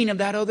well-being of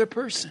that other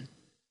person.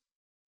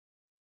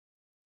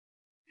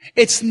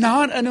 It's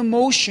not an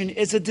emotion,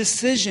 it's a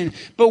decision.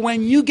 But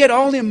when you get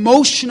all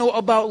emotional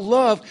about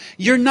love,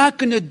 you're not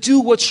going to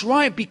do what's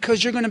right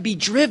because you're going to be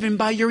driven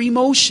by your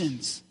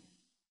emotions.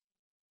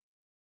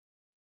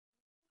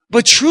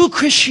 But true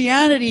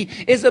Christianity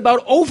is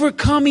about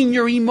overcoming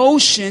your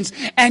emotions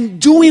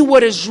and doing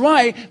what is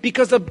right,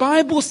 because the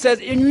Bible says,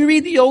 and you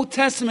read the Old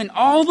Testament,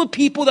 all the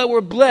people that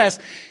were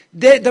blessed,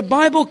 the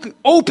Bible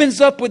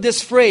opens up with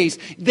this phrase: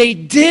 they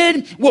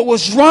did what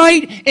was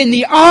right in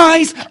the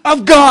eyes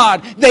of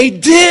God. They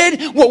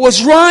did what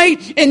was right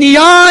in the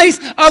eyes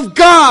of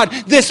God.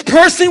 This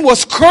person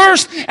was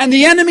cursed, and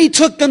the enemy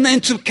took them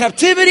into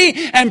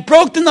captivity and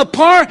broke them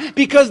apart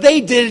because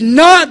they did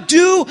not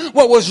do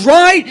what was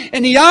right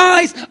in the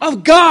eyes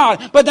of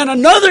God. But then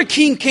another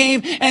king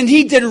came, and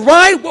he did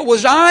right what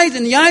was right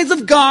in the eyes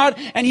of God,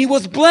 and he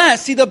was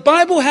blessed. See, the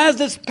Bible has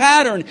this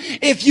pattern.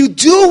 If you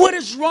do what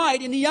is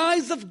right in the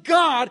eyes of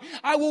God,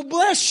 I will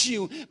bless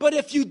you. But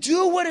if you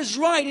do what is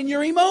right in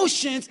your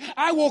emotions,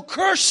 I will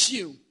curse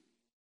you.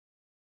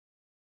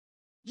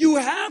 You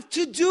have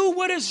to do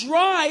what is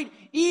right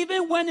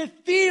even when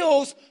it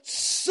feels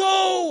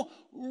so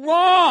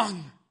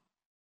wrong.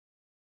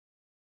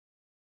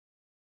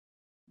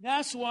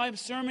 That's why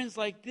sermons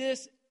like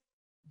this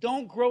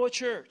don't grow a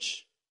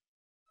church.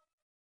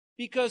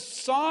 Because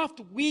soft,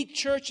 weak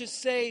churches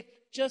say,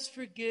 just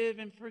forgive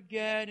and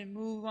forget and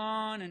move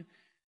on. And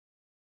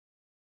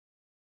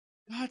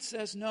God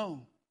says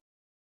no.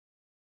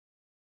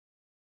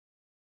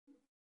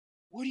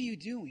 What are you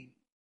doing?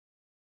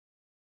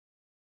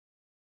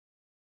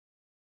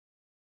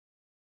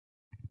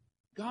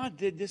 God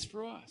did this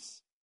for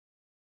us.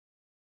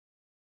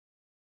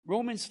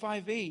 Romans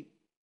 5:8.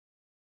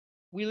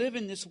 We live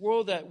in this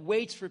world that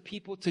waits for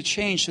people to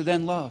change to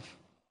then love.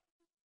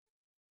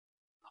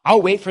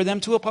 I'll wait for them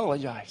to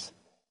apologize.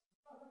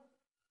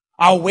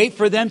 I'll wait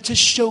for them to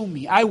show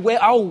me.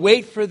 I'll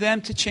wait for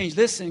them to change.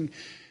 Listen,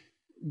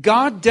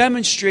 God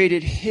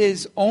demonstrated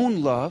His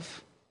own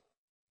love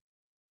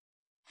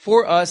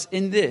for us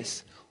in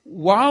this: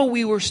 while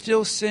we were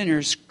still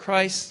sinners,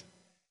 Christ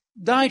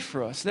died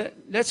for us.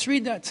 Let's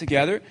read that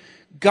together.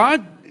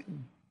 God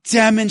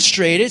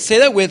demonstrated, say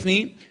that with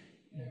me,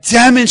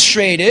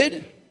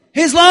 demonstrated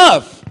His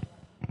love.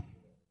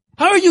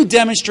 How are you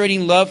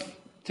demonstrating love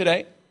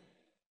today?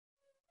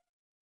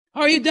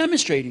 How are you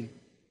demonstrating?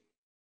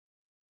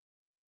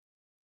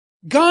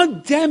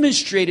 God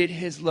demonstrated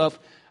his love.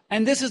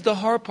 And this is the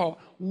hard part.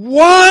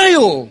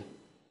 While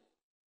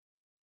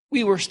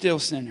we were still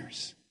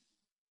sinners.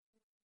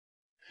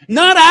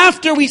 Not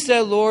after we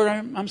said, Lord,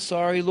 I'm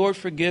sorry. Lord,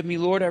 forgive me.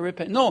 Lord, I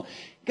repent. No,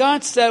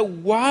 God said,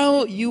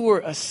 while you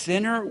were a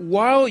sinner,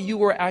 while you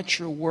were at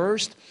your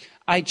worst,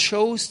 I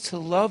chose to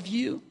love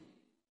you.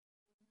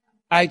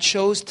 I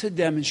chose to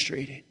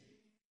demonstrate it.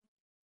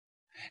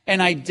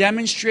 And I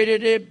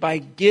demonstrated it by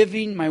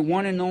giving my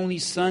one and only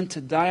Son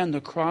to die on the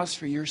cross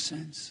for your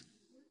sins.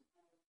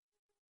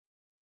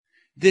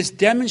 This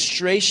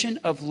demonstration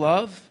of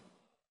love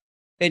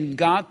in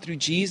God through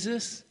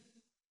Jesus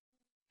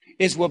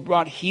is what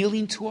brought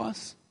healing to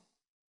us,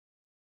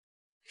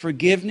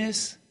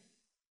 forgiveness,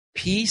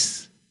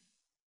 peace,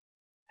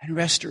 and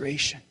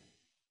restoration.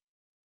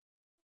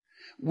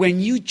 When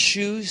you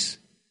choose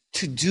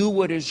to do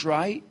what is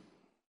right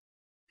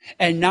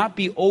and not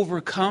be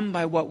overcome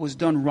by what was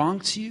done wrong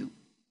to you,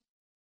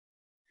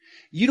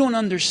 you don't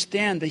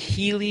understand the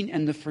healing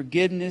and the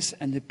forgiveness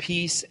and the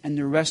peace and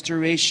the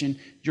restoration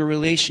your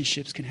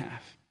relationships can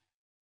have.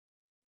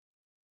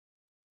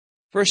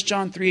 1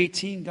 John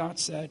 3:18, God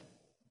said,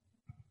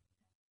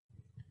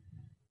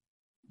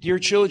 dear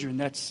children,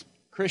 that's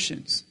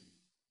Christians,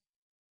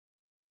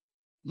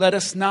 let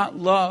us not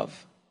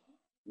love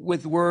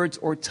with words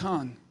or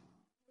tongue,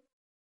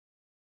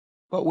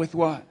 but with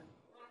what?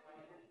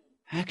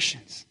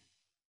 Actions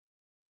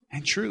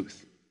and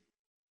truth.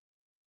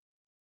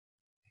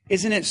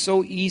 Isn't it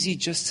so easy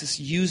just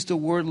to use the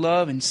word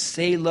love and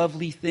say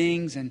lovely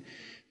things?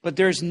 But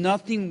there's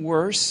nothing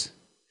worse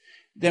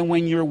than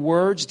when your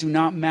words do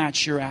not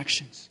match your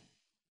actions.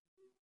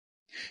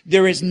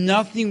 There is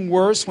nothing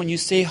worse when you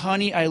say,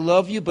 honey, I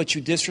love you, but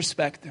you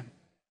disrespect them.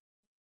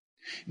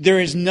 There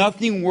is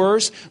nothing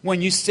worse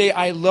when you say,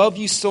 I love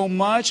you so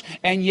much,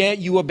 and yet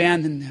you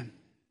abandon them.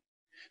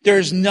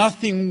 There's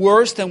nothing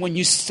worse than when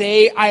you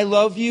say, I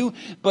love you,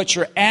 but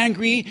you're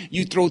angry,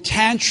 you throw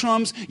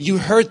tantrums, you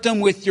hurt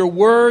them with your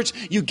words,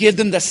 you give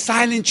them the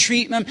silent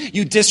treatment,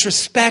 you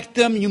disrespect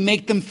them, you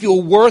make them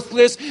feel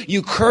worthless,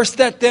 you curse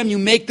at them, you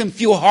make them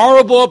feel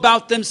horrible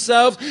about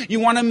themselves, you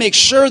want to make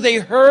sure they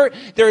hurt.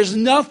 There is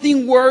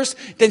nothing worse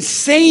than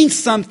saying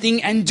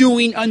something and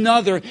doing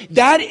another.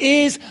 That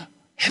is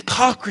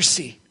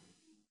hypocrisy.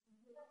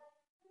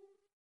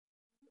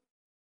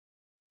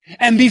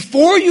 And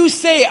before you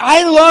say,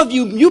 I love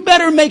you, you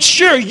better make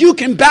sure you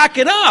can back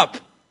it up.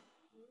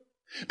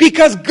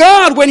 Because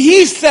God, when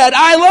He said,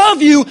 I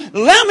love you,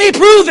 let me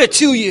prove it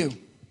to you.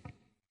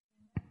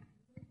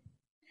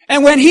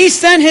 And when He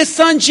sent His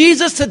Son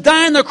Jesus to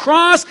die on the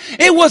cross,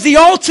 it was the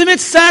ultimate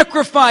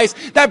sacrifice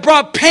that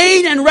brought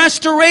pain and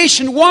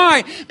restoration.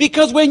 Why?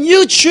 Because when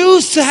you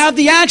choose to have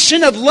the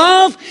action of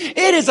love,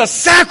 it is a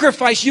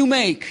sacrifice you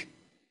make.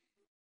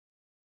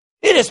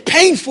 It is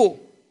painful.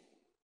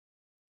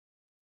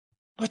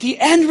 But the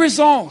end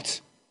result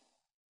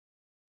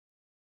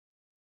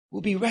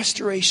will be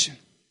restoration.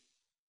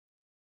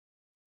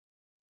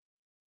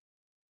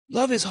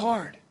 Love is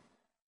hard.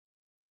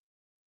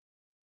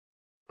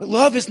 But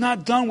love is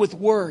not done with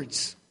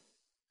words.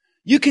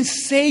 You can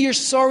say you're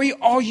sorry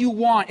all you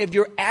want. If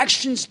your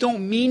actions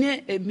don't mean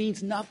it, it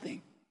means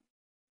nothing.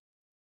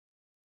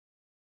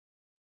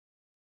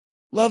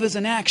 Love is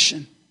an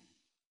action.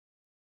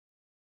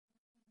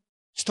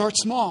 Start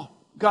small.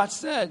 God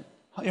said,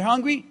 you're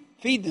hungry?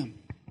 Feed them.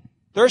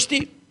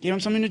 Thirsty? Give them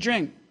something to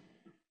drink.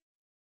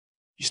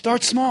 You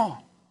start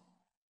small.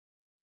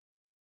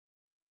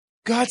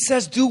 God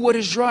says, do what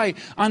is right.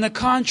 On the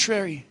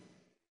contrary,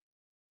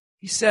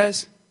 He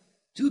says,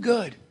 do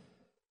good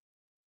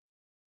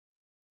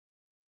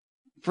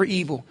for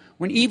evil.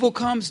 When evil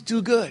comes,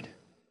 do good.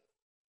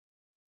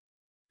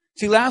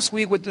 See, last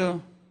week with the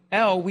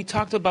L, we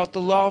talked about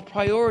the law of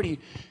priority.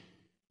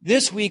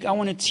 This week, I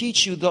want to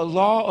teach you the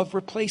law of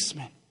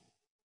replacement.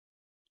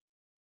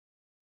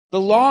 The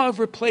law of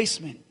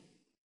replacement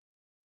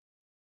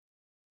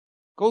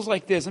goes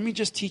like this. Let me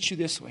just teach you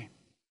this way.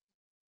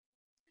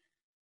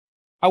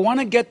 I want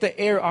to get the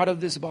air out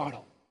of this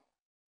bottle.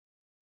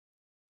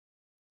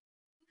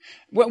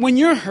 When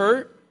you're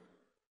hurt,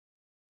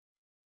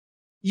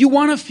 you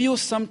want to feel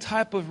some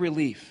type of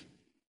relief.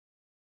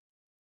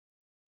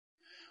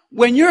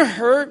 When you're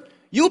hurt,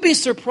 you'll be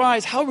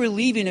surprised how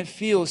relieving it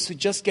feels to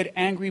just get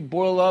angry,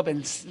 boil up, and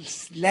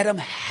let them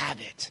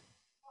have it.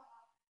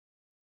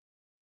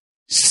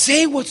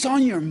 Say what's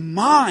on your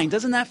mind.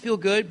 Doesn't that feel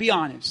good? Be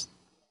honest.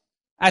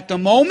 At the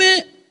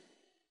moment,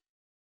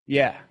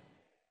 yeah.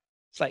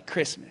 It's like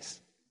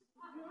Christmas.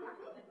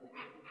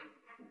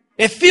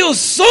 It feels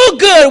so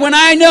good when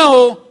I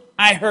know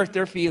I hurt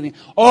their feeling.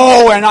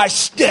 Oh, and I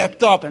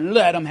stepped up and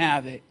let them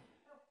have it.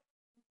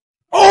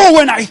 Oh,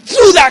 and I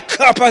threw that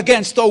cup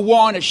against the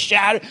wall and it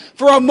shattered.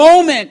 For a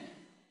moment,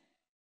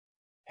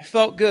 it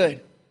felt good.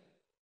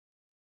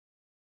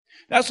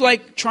 That's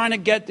like trying to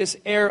get this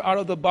air out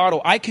of the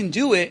bottle. I can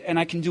do it, and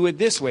I can do it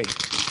this way.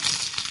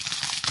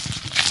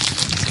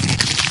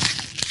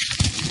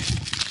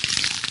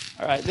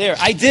 All right, there.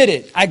 I did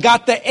it. I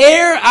got the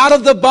air out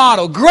of the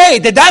bottle.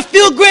 Great. Did that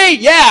feel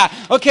great? Yeah.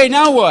 Okay,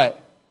 now what?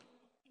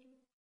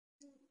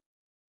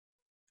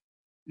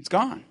 It's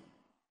gone.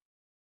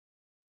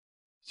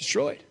 It's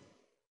destroyed.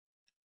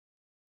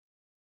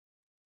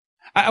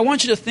 I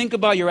want you to think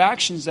about your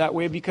actions that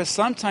way, because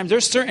sometimes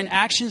there's certain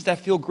actions that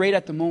feel great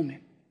at the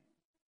moment.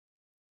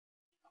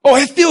 Oh,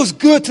 it feels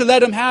good to let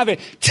them have it.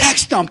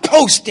 Text them,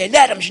 post it,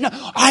 let them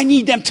know. I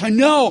need them to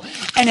know.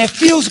 And it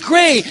feels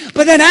great.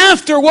 But then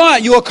after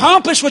what? You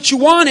accomplished what you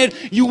wanted.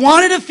 You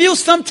wanted to feel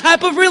some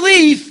type of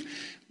relief.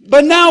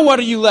 But now what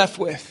are you left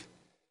with?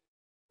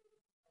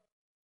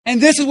 And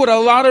this is what a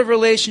lot of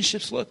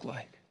relationships look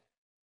like.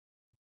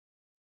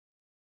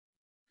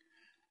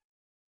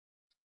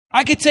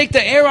 I could take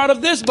the air out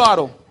of this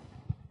bottle.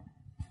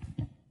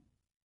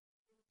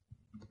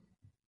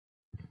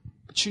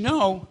 But you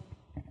know,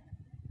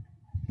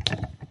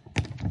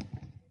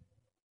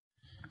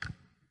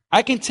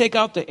 I can take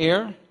out the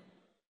air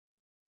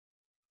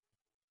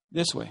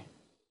this way.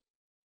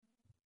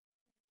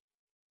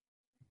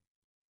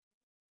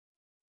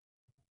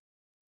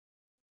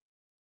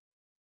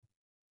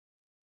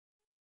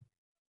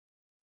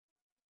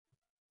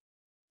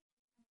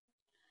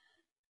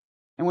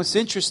 And what's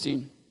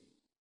interesting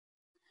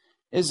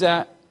is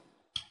that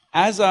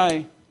as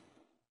I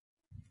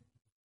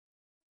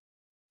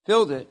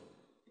filled it,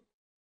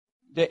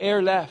 the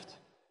air left.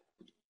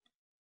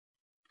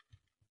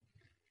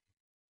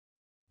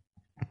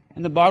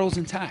 And the bottle's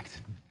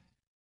intact.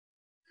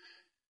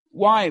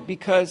 Why?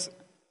 Because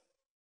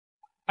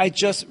I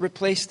just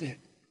replaced it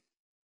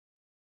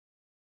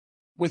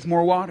with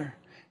more water.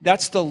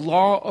 That's the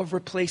law of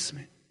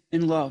replacement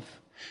in love.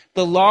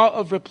 The law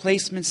of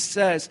replacement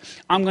says,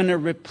 I'm going to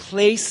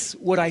replace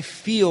what I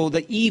feel,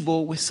 the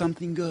evil, with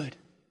something good.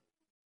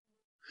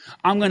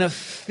 I'm going to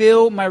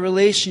fill my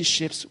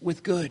relationships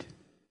with good.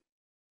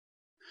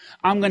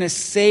 I'm going to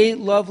say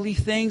lovely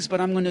things,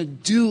 but I'm going to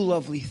do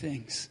lovely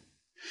things.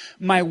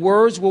 My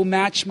words will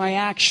match my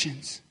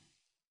actions.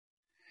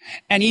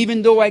 And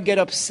even though I get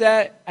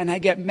upset and I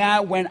get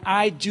mad when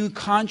I do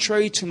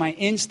contrary to my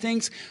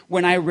instincts,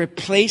 when I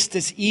replace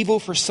this evil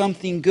for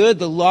something good,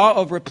 the law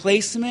of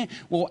replacement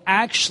will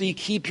actually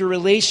keep your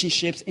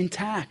relationships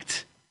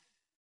intact.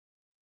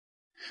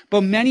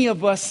 But many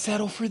of us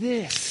settle for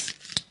this.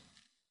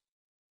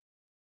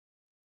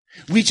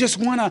 We just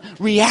want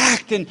to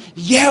react and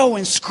yell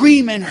and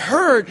scream and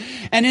hurt.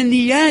 And in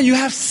the end, you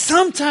have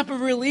some type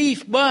of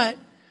relief, but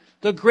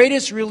the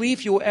greatest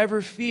relief you'll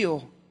ever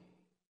feel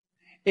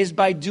is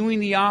by doing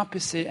the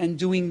opposite and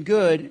doing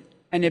good,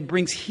 and it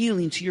brings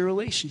healing to your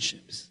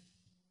relationships.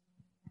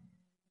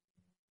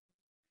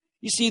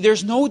 You see,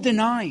 there's no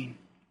denying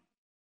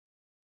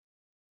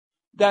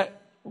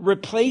that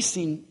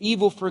replacing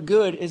evil for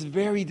good is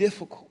very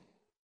difficult.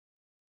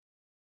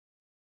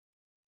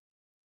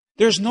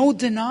 There's no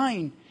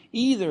denying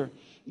either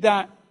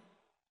that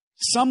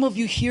some of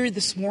you here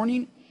this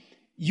morning,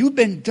 you've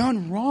been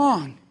done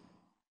wrong.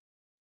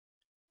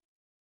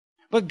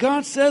 But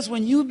God says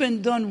when you've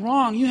been done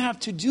wrong, you have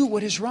to do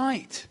what is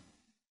right.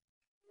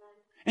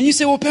 And you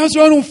say, well,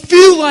 Pastor, I don't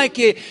feel like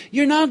it.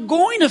 You're not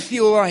going to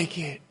feel like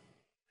it.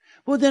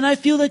 Well, then I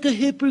feel like a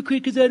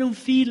hypocrite because I don't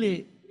feel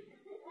it.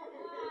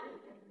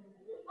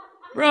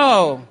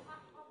 Bro,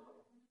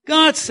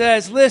 God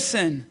says,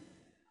 listen,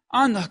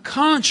 on the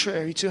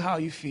contrary to how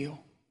you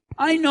feel,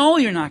 I know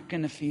you're not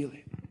going to feel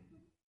it.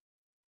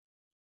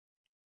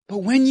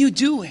 But when you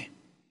do it,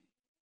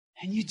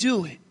 and you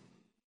do it,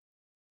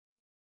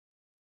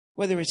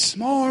 whether it's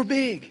small or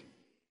big,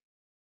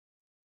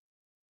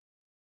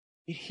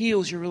 it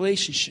heals your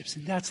relationships,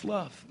 and that's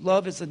love.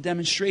 Love is a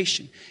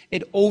demonstration.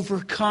 It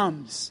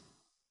overcomes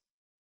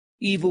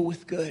evil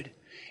with good.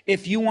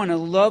 If you want to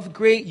love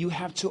great, you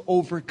have to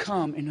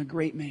overcome in a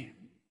great man.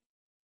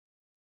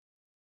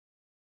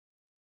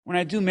 When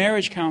I do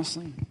marriage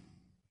counseling,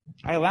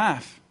 I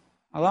laugh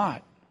a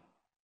lot.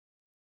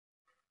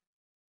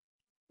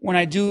 When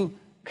I do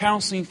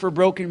counseling for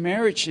broken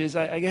marriages,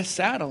 I get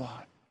sad a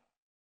lot.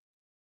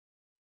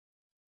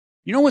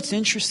 You know what's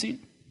interesting?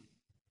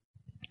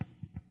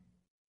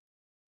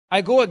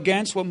 I go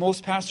against what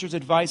most pastors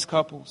advise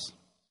couples.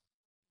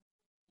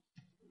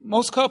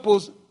 Most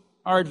couples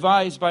are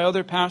advised by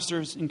other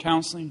pastors in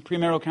counseling,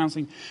 premarital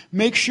counseling,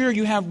 make sure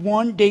you have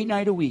one date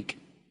night a week.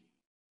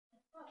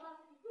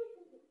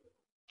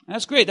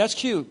 That's great. That's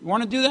cute. You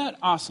want to do that?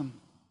 Awesome.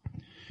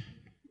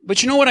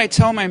 But you know what I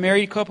tell my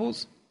married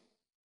couples?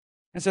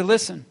 I said,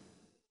 listen,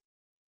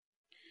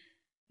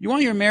 you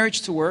want your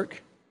marriage to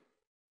work?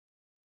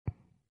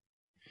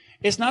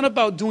 It's not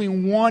about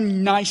doing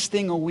one nice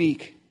thing a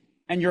week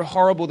and you're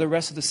horrible the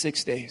rest of the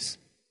 6 days.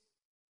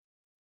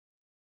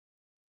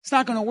 It's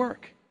not going to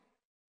work.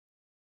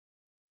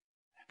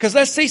 Because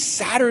let's say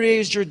Saturday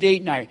is your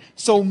date night.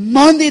 So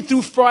Monday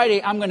through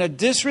Friday, I'm going to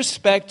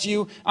disrespect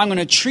you. I'm going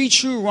to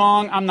treat you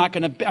wrong.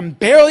 I'm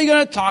barely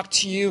going to talk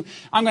to you.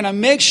 I'm going to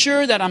make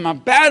sure that I'm a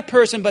bad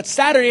person. But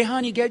Saturday,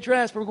 honey, get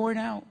dressed. We're going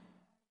out.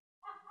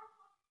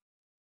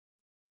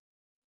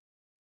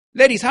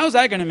 Ladies, how's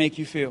that going to make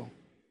you feel?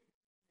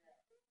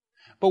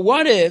 But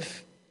what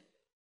if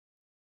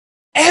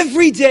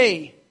every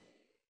day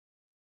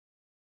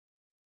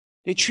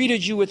they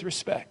treated you with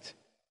respect?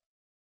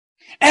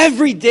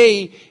 Every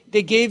day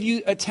they gave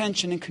you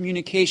attention and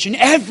communication.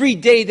 Every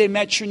day they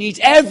met your needs.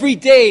 Every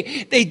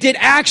day they did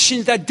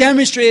actions that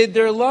demonstrated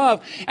their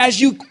love. As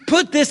you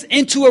put this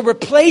into a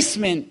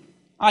replacement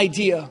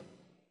idea,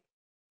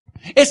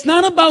 it's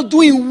not about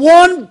doing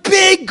one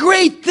big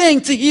great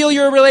thing to heal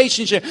your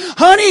relationship.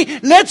 Honey,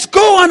 let's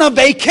go on a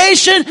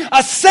vacation,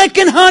 a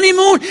second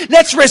honeymoon.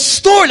 Let's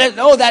restore that.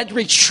 Oh, that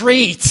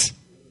retreat.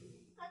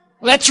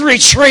 Let's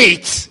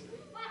retreat.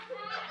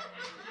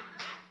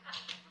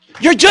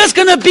 You're just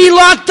going to be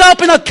locked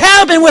up in a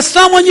cabin with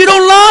someone you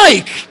don't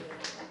like.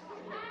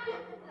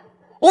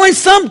 Or in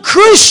some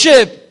cruise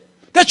ship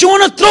that you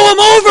want to throw them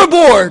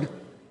overboard.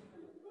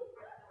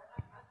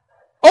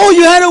 Oh,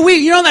 you had a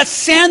week. You know that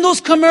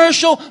sandals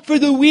commercial? For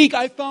the week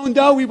I found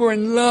out we were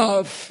in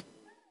love.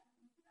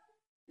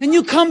 Then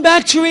you come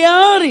back to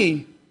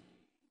reality.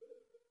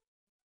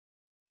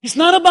 It's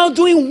not about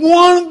doing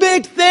one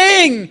big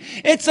thing.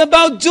 It's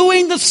about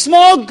doing the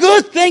small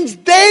good things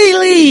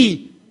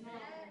daily.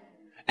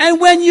 And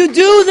when you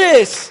do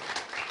this,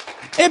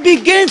 it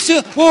begins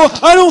to, well,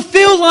 I don't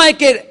feel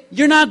like it.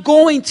 You're not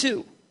going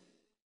to.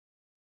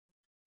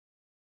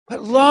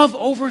 But love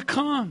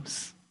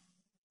overcomes.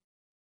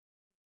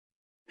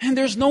 And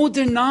there's no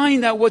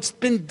denying that what's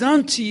been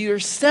done to you or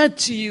said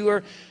to you,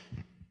 or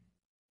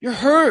you're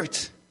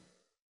hurt.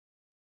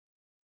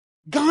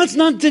 God's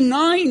not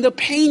denying the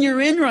pain you're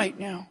in right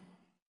now.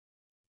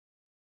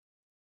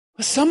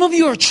 But some of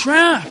you are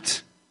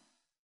trapped.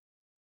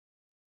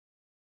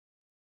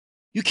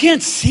 You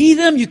can't see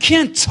them. You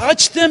can't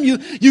touch them.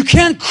 You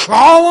can't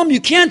call them.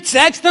 You can't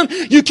text them.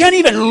 You can't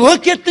even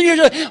look at them. You're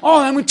just like, oh,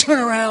 I'm going to turn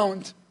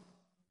around.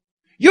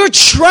 You're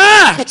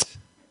trapped.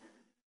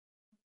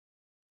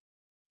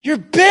 You're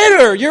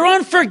bitter. You're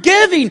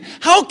unforgiving.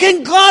 How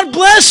can God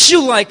bless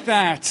you like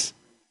that?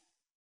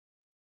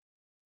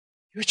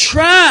 You're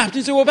trapped.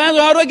 You say, well, Pastor,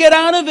 how do I get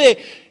out of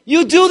it?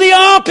 You do the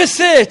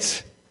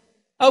opposite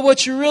of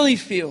what you really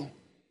feel.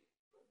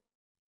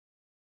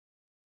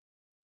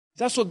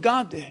 That's what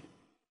God did.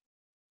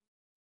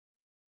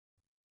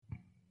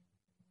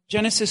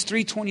 Genesis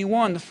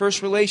 3:21, the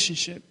first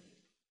relationship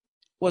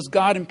was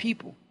God and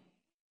people.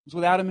 It was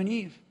with Adam and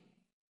Eve.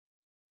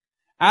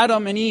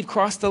 Adam and Eve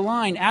crossed the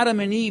line.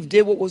 Adam and Eve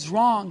did what was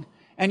wrong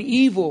and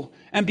evil.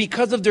 And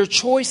because of their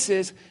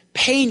choices,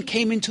 pain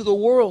came into the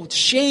world.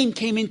 Shame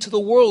came into the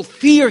world.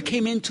 Fear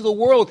came into the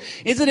world.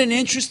 Isn't it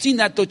interesting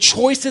that the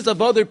choices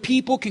of other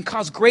people can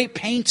cause great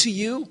pain to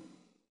you?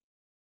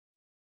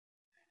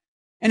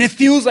 And it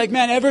feels like,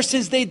 man, ever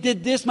since they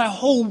did this, my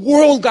whole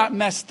world got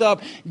messed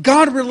up.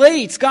 God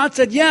relates. God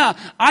said, yeah,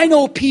 I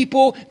know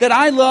people that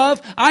I love.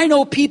 I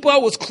know people I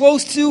was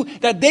close to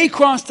that they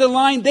crossed the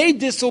line. They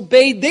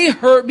disobeyed. They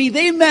hurt me.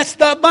 They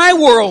messed up my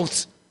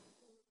world.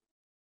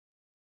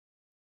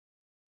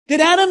 Did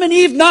Adam and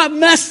Eve not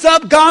mess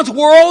up God's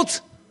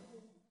world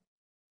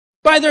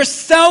by their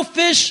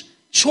selfish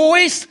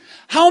choice?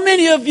 How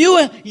many of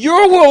you,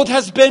 your world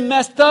has been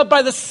messed up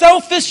by the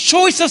selfish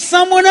choice of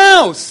someone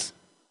else?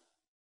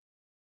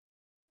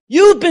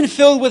 You've been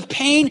filled with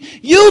pain.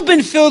 You've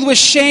been filled with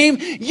shame.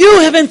 You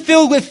have been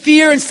filled with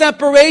fear and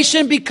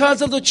separation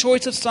because of the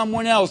choice of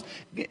someone else.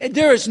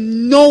 There is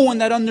no one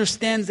that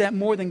understands that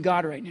more than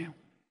God right now.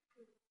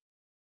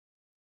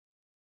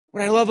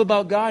 What I love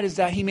about God is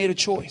that He made a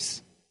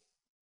choice.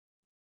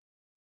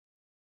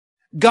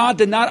 God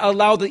did not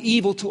allow the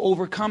evil to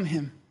overcome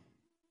Him.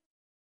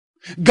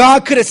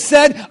 God could have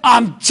said,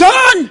 I'm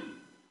done.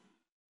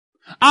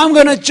 I'm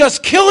going to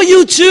just kill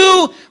you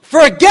two.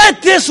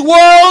 Forget this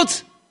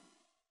world.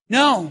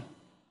 No.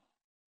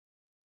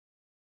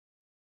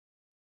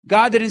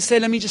 God didn't say,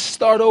 let me just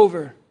start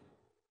over.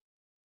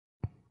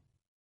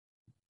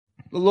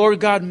 The Lord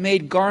God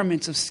made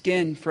garments of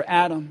skin for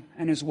Adam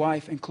and his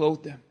wife and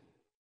clothed them.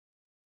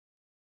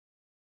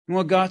 You know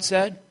what God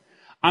said?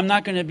 I'm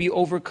not going to be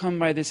overcome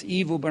by this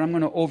evil, but I'm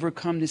going to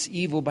overcome this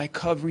evil by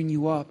covering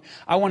you up.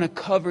 I want to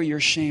cover your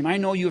shame. I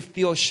know you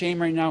feel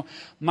shame right now.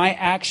 My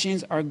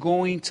actions are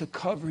going to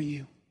cover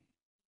you.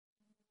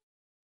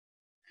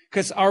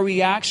 Because our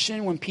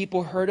reaction when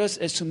people hurt us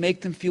is to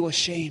make them feel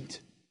ashamed.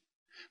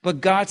 But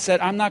God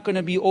said, I'm not going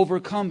to be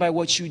overcome by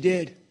what you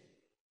did.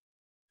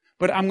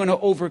 But I'm going to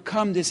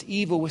overcome this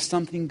evil with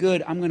something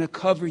good. I'm going to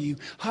cover you.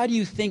 How do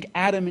you think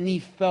Adam and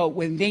Eve felt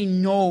when they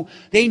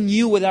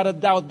knew without a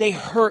doubt they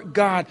hurt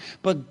God,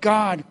 but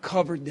God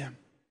covered them?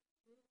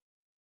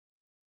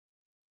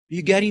 Are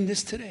you getting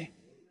this today?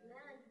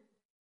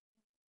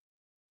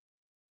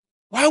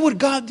 Why would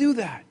God do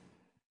that?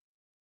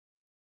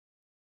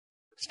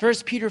 1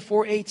 Peter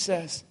 4:8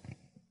 says,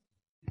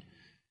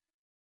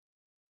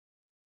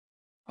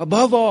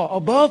 above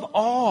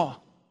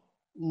all,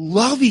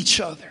 love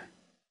each other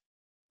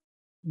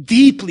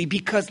deeply,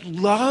 because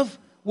love,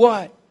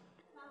 what?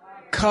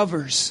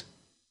 Covers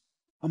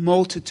a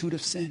multitude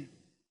of sin.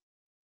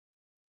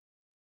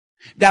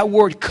 That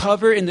word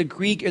cover in the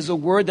Greek is a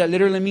word that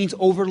literally means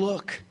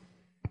overlook.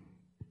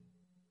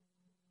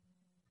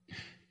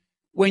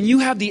 When you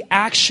have the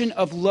action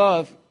of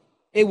love,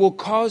 it will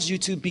cause you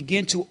to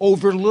begin to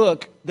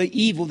overlook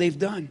the evil they've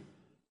done.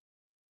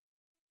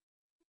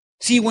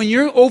 See, when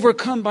you're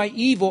overcome by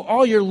evil,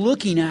 all you're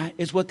looking at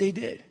is what they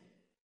did.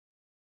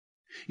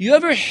 You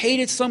ever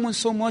hated someone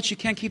so much you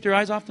can't keep your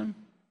eyes off them?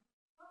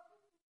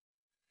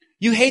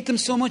 You hate them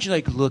so much, you're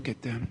like, look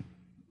at them.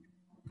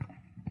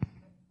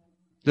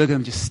 Look at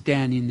them just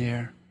standing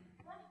there.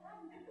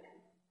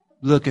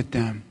 Look at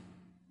them.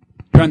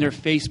 You're on their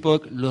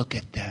Facebook, look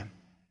at them.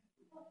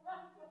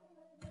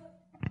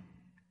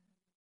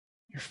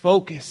 Your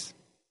focus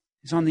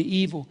is on the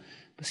evil.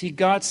 But see,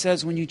 God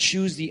says when you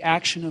choose the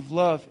action of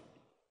love,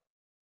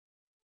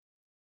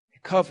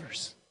 it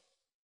covers.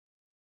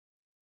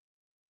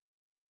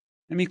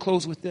 Let me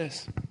close with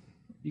this.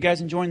 You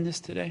guys enjoying this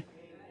today?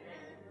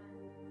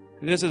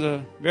 This is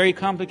a very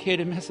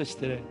complicated message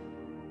today.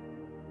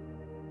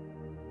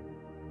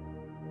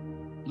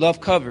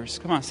 Love covers.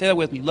 Come on, say that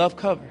with me. Love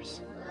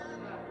covers.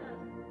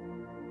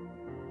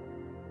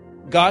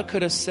 God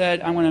could have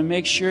said, I'm going to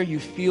make sure you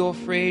feel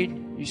afraid,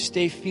 you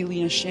stay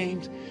feeling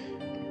ashamed.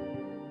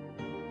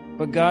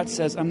 But God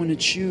says, I'm going to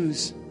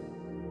choose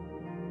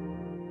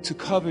to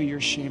cover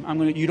your shame.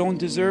 You don't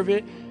deserve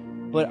it,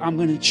 but I'm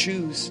going to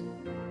choose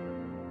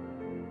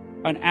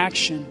an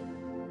action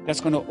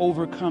that's going to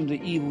overcome the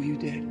evil you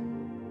did.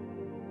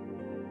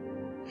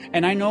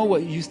 And I know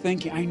what you're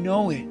thinking. I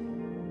know it.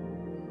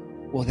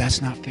 Well,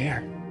 that's not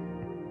fair.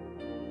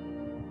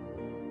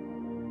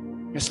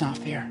 It's not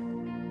fair.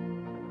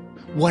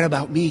 What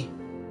about me?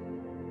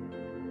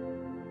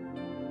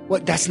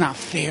 What? That's not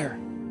fair.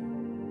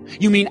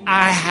 You mean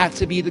I have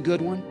to be the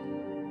good one?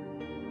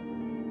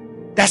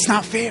 That's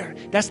not fair.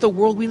 That's the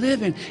world we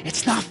live in.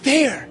 It's not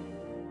fair.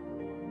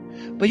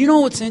 But you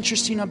know what's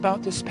interesting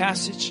about this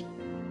passage?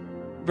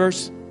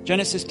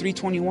 Genesis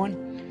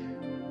 3:21.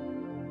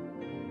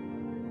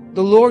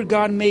 The Lord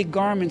God made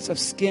garments of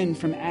skin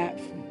for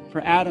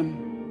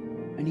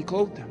Adam, and he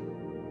clothed them.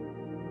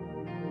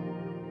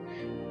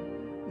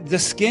 The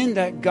skin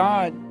that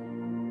God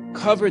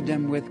covered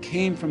them with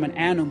came from an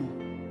animal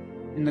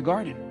in the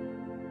garden.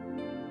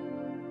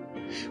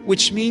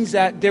 Which means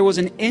that there was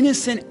an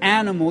innocent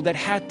animal that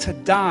had to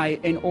die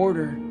in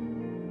order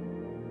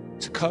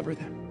to cover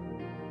them.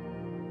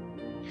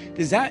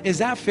 Is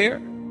that fair?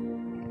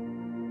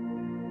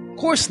 Of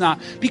course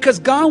not. Because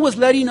God was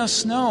letting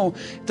us know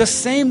the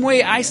same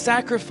way I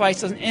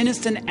sacrificed an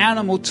innocent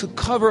animal to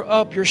cover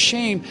up your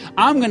shame,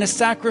 I'm going to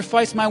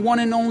sacrifice my one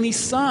and only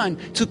Son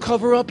to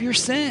cover up your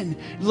sin.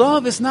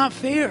 Love is not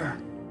fair.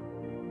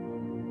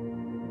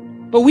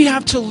 But we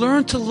have to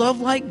learn to love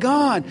like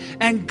God.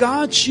 And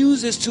God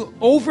chooses to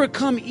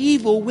overcome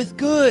evil with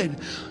good.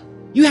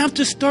 You have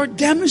to start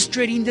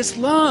demonstrating this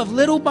love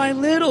little by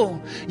little.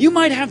 You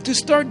might have to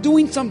start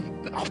doing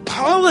some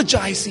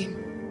apologizing.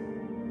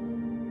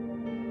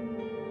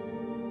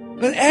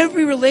 But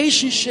every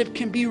relationship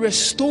can be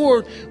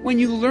restored when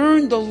you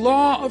learn the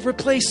law of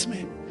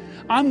replacement.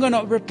 I'm going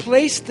to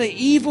replace the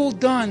evil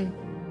done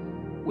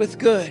with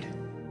good.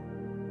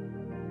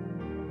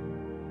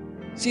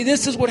 See,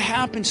 this is what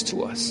happens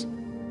to us.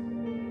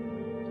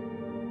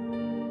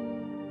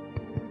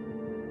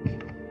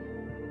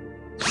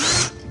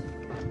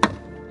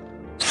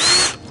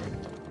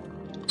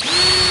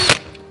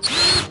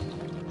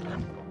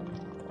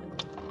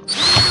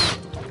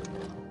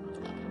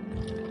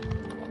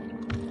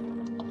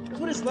 That's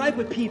what it's like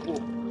with people.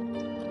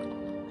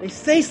 They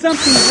say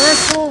something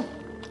hurtful.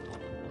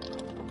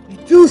 They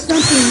do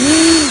something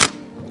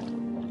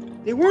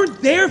mean. They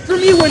weren't there for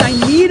me when I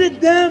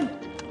needed them.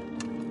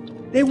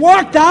 They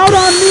walked out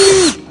on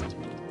me.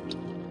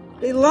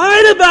 They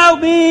lied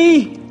about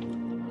me.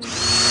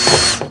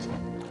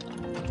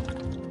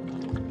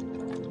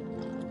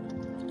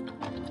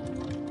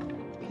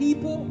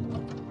 People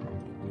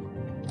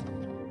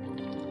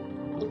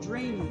will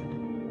drain you.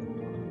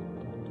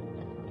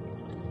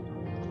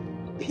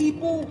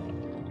 People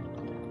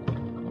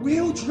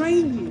will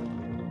drain you.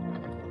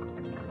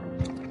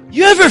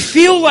 You ever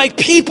feel like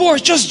people are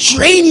just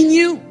draining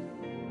you?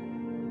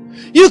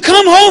 You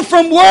come home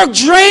from work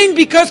drained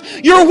because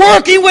you're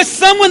working with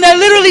someone that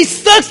literally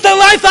sucks the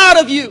life out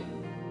of you.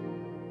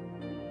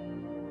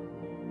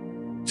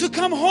 To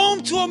come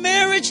home to a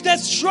marriage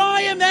that's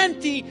dry and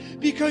empty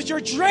because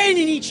you're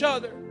draining each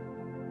other.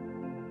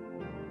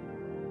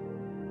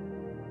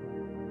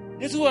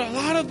 This is what a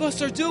lot of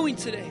us are doing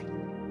today.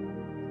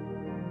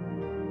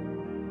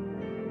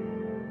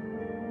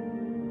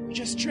 You're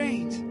just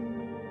drained.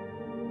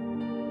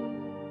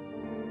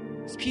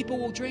 These people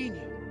will drain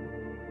you.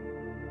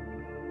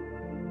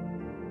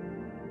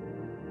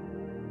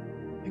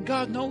 And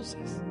God knows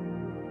this.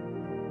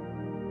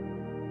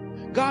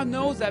 God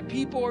knows that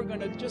people are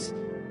going to just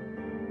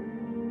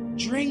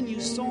drain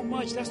you so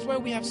much. That's why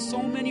we have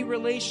so many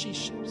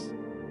relationships,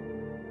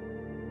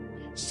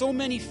 so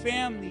many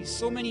families,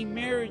 so many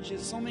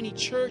marriages, so many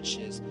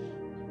churches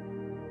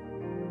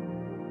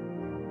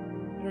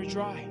that are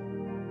dry,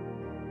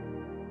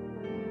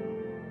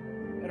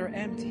 that are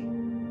empty.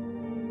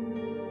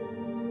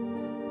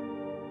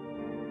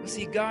 But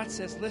see, God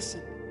says,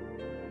 listen,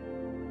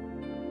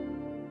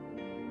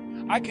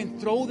 I can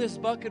throw this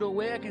bucket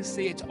away. I can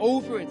say it's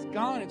over, it's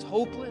gone, it's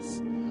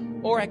hopeless.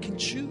 Or I can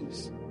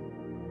choose.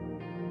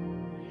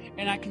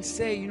 And I can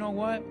say, you know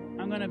what?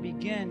 I'm going to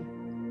begin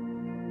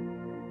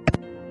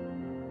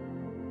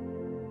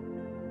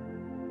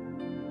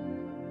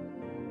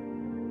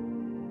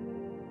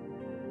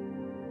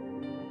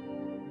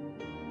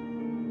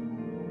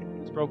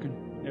broken.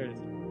 There it is.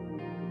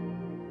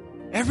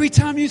 Every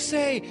time you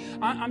say,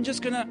 I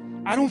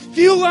don't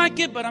feel like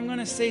it, but I'm going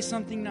to say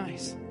something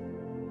nice.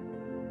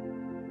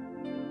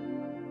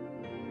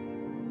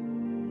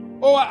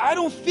 Oh, I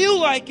don't feel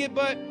like it,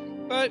 but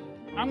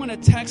I'm going to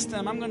text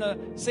them. I'm going to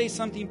say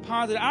something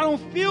positive. I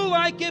don't feel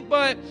like it,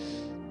 but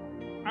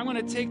I'm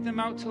going to take them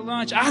out to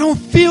lunch. I don't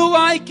feel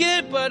like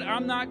it, but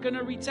I'm not going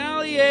to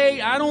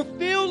retaliate. I don't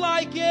feel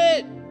like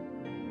it.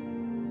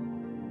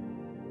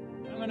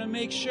 I'm going to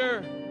make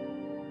sure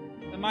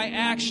that my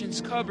actions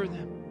cover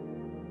them.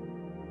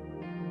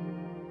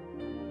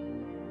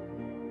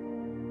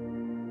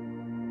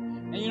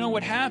 And you know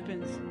what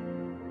happens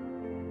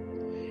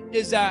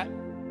is that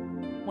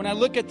when I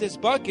look at this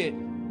bucket,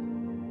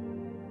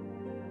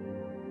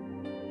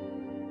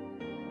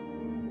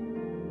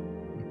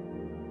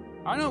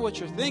 I know what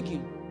you're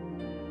thinking.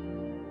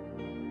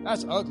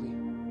 That's ugly.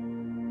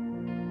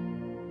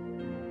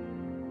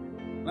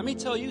 Let me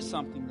tell you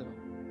something, though.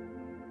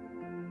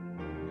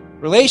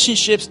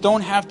 Relationships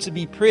don't have to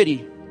be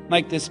pretty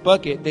like this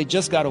bucket. They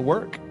just got to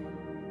work.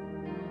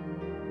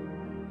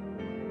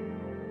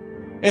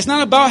 It's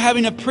not about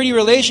having a pretty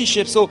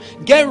relationship. So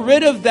get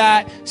rid of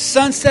that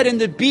sunset in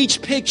the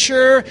beach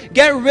picture.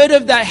 Get rid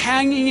of that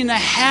hanging in a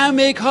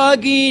hammock,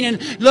 hugging,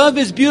 and love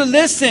is beautiful.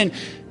 Listen,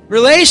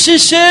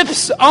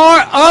 relationships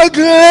are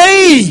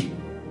ugly.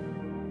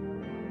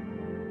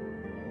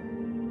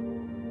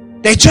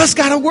 They just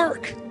got to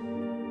work.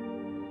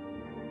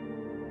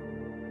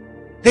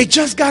 They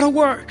just got to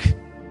work.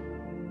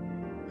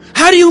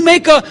 How do you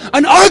make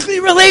an ugly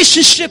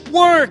relationship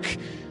work?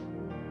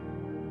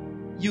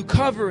 You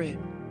cover it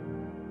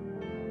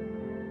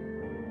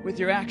with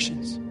your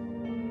actions.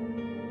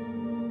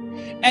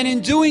 And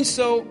in doing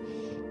so,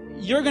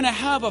 you're going to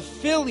have a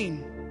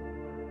filling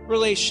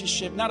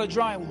relationship, not a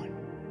dry one.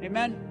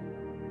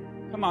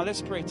 Amen? Come on,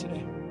 let's pray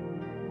today.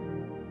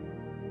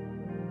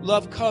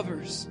 Love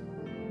covers.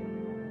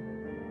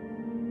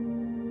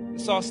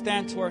 Let's all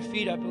stand to our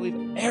feet. I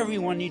believe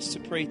everyone needs to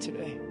pray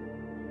today.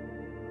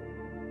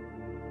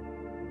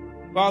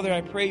 Father, I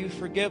pray you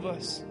forgive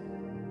us.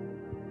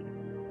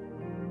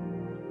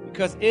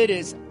 Because it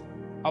is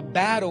a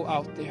battle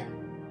out there.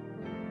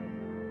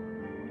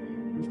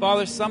 And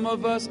Father, some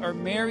of us are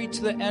married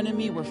to the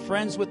enemy. We're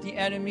friends with the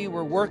enemy.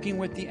 We're working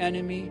with the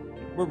enemy.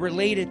 We're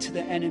related to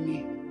the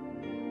enemy.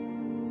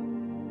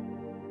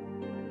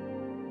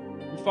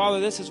 And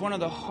Father, this is one of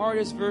the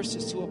hardest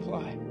verses to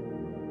apply.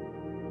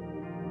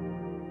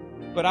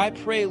 But I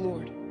pray,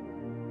 Lord,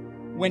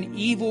 when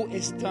evil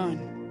is done,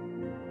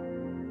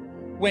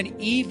 when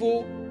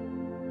evil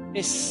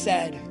is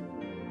said,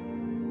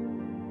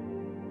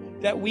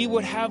 that we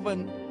would have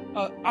an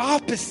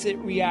opposite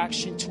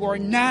reaction to our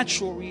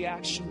natural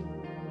reaction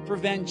for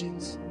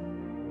vengeance.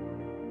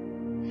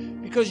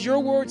 Because your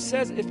word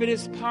says if it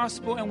is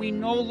possible, and we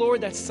know,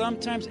 Lord, that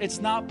sometimes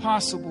it's not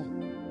possible.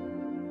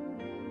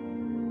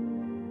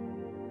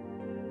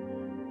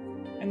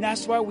 And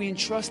that's why we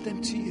entrust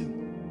them to you.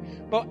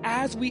 But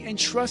as we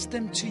entrust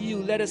them to you,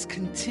 let us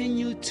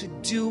continue to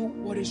do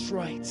what is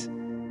right,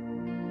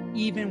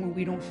 even when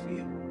we don't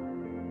feel.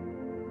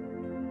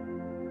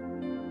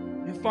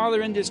 And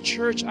Father, in this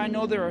church, I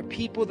know there are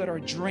people that are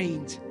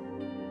drained,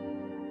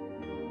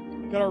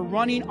 that are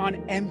running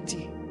on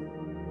empty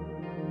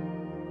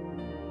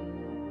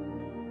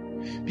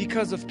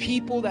because of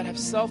people that have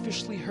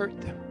selfishly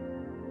hurt them.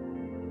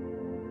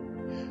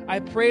 I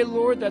pray,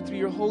 Lord, that through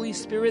your Holy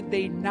Spirit,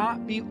 they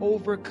not be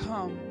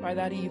overcome by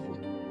that evil,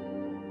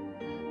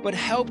 but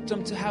help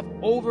them to have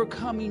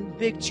overcoming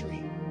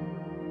victory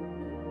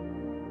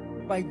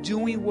by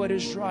doing what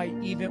is right,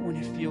 even when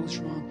it feels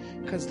wrong.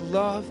 Because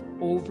love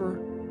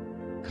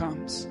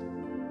overcomes.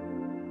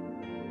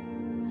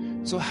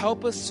 So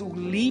help us to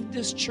leave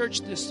this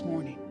church this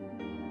morning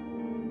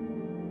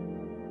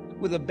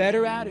with a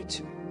better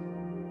attitude.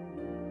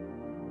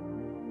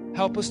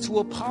 Help us to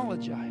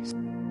apologize.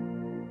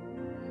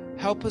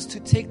 Help us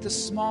to take the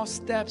small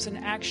steps and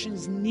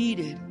actions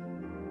needed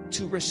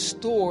to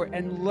restore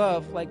and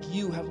love like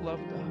you have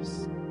loved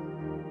us.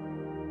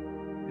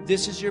 If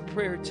this is your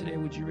prayer today,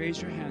 would you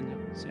raise your hand up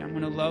and say, I'm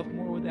going to love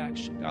more with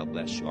action. God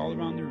bless you all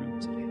around the room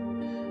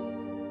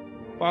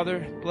today.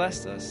 Father,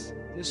 bless us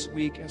this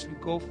week as we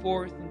go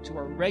forth into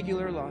our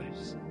regular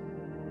lives.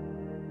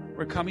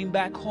 We're coming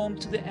back home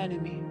to the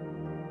enemy.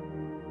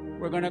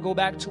 We're going to go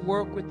back to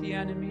work with the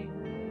enemy.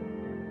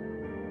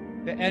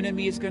 The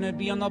enemy is going to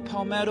be on the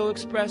Palmetto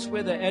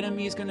Expressway. The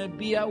enemy is going to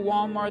be at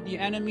Walmart. The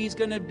enemy is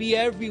going to be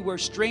everywhere.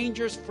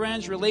 Strangers,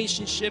 friends,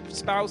 relationships,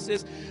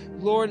 spouses.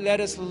 Lord,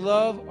 let us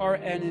love our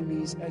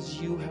enemies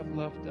as you have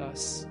loved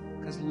us.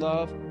 Because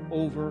love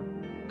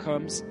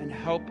overcomes, and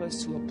help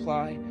us to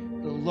apply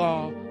the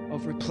law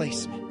of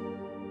replacement.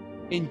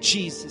 In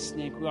Jesus'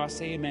 name, we all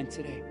say amen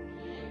today.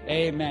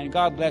 Amen.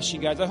 God bless you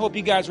guys. I hope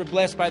you guys were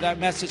blessed by that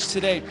message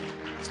today.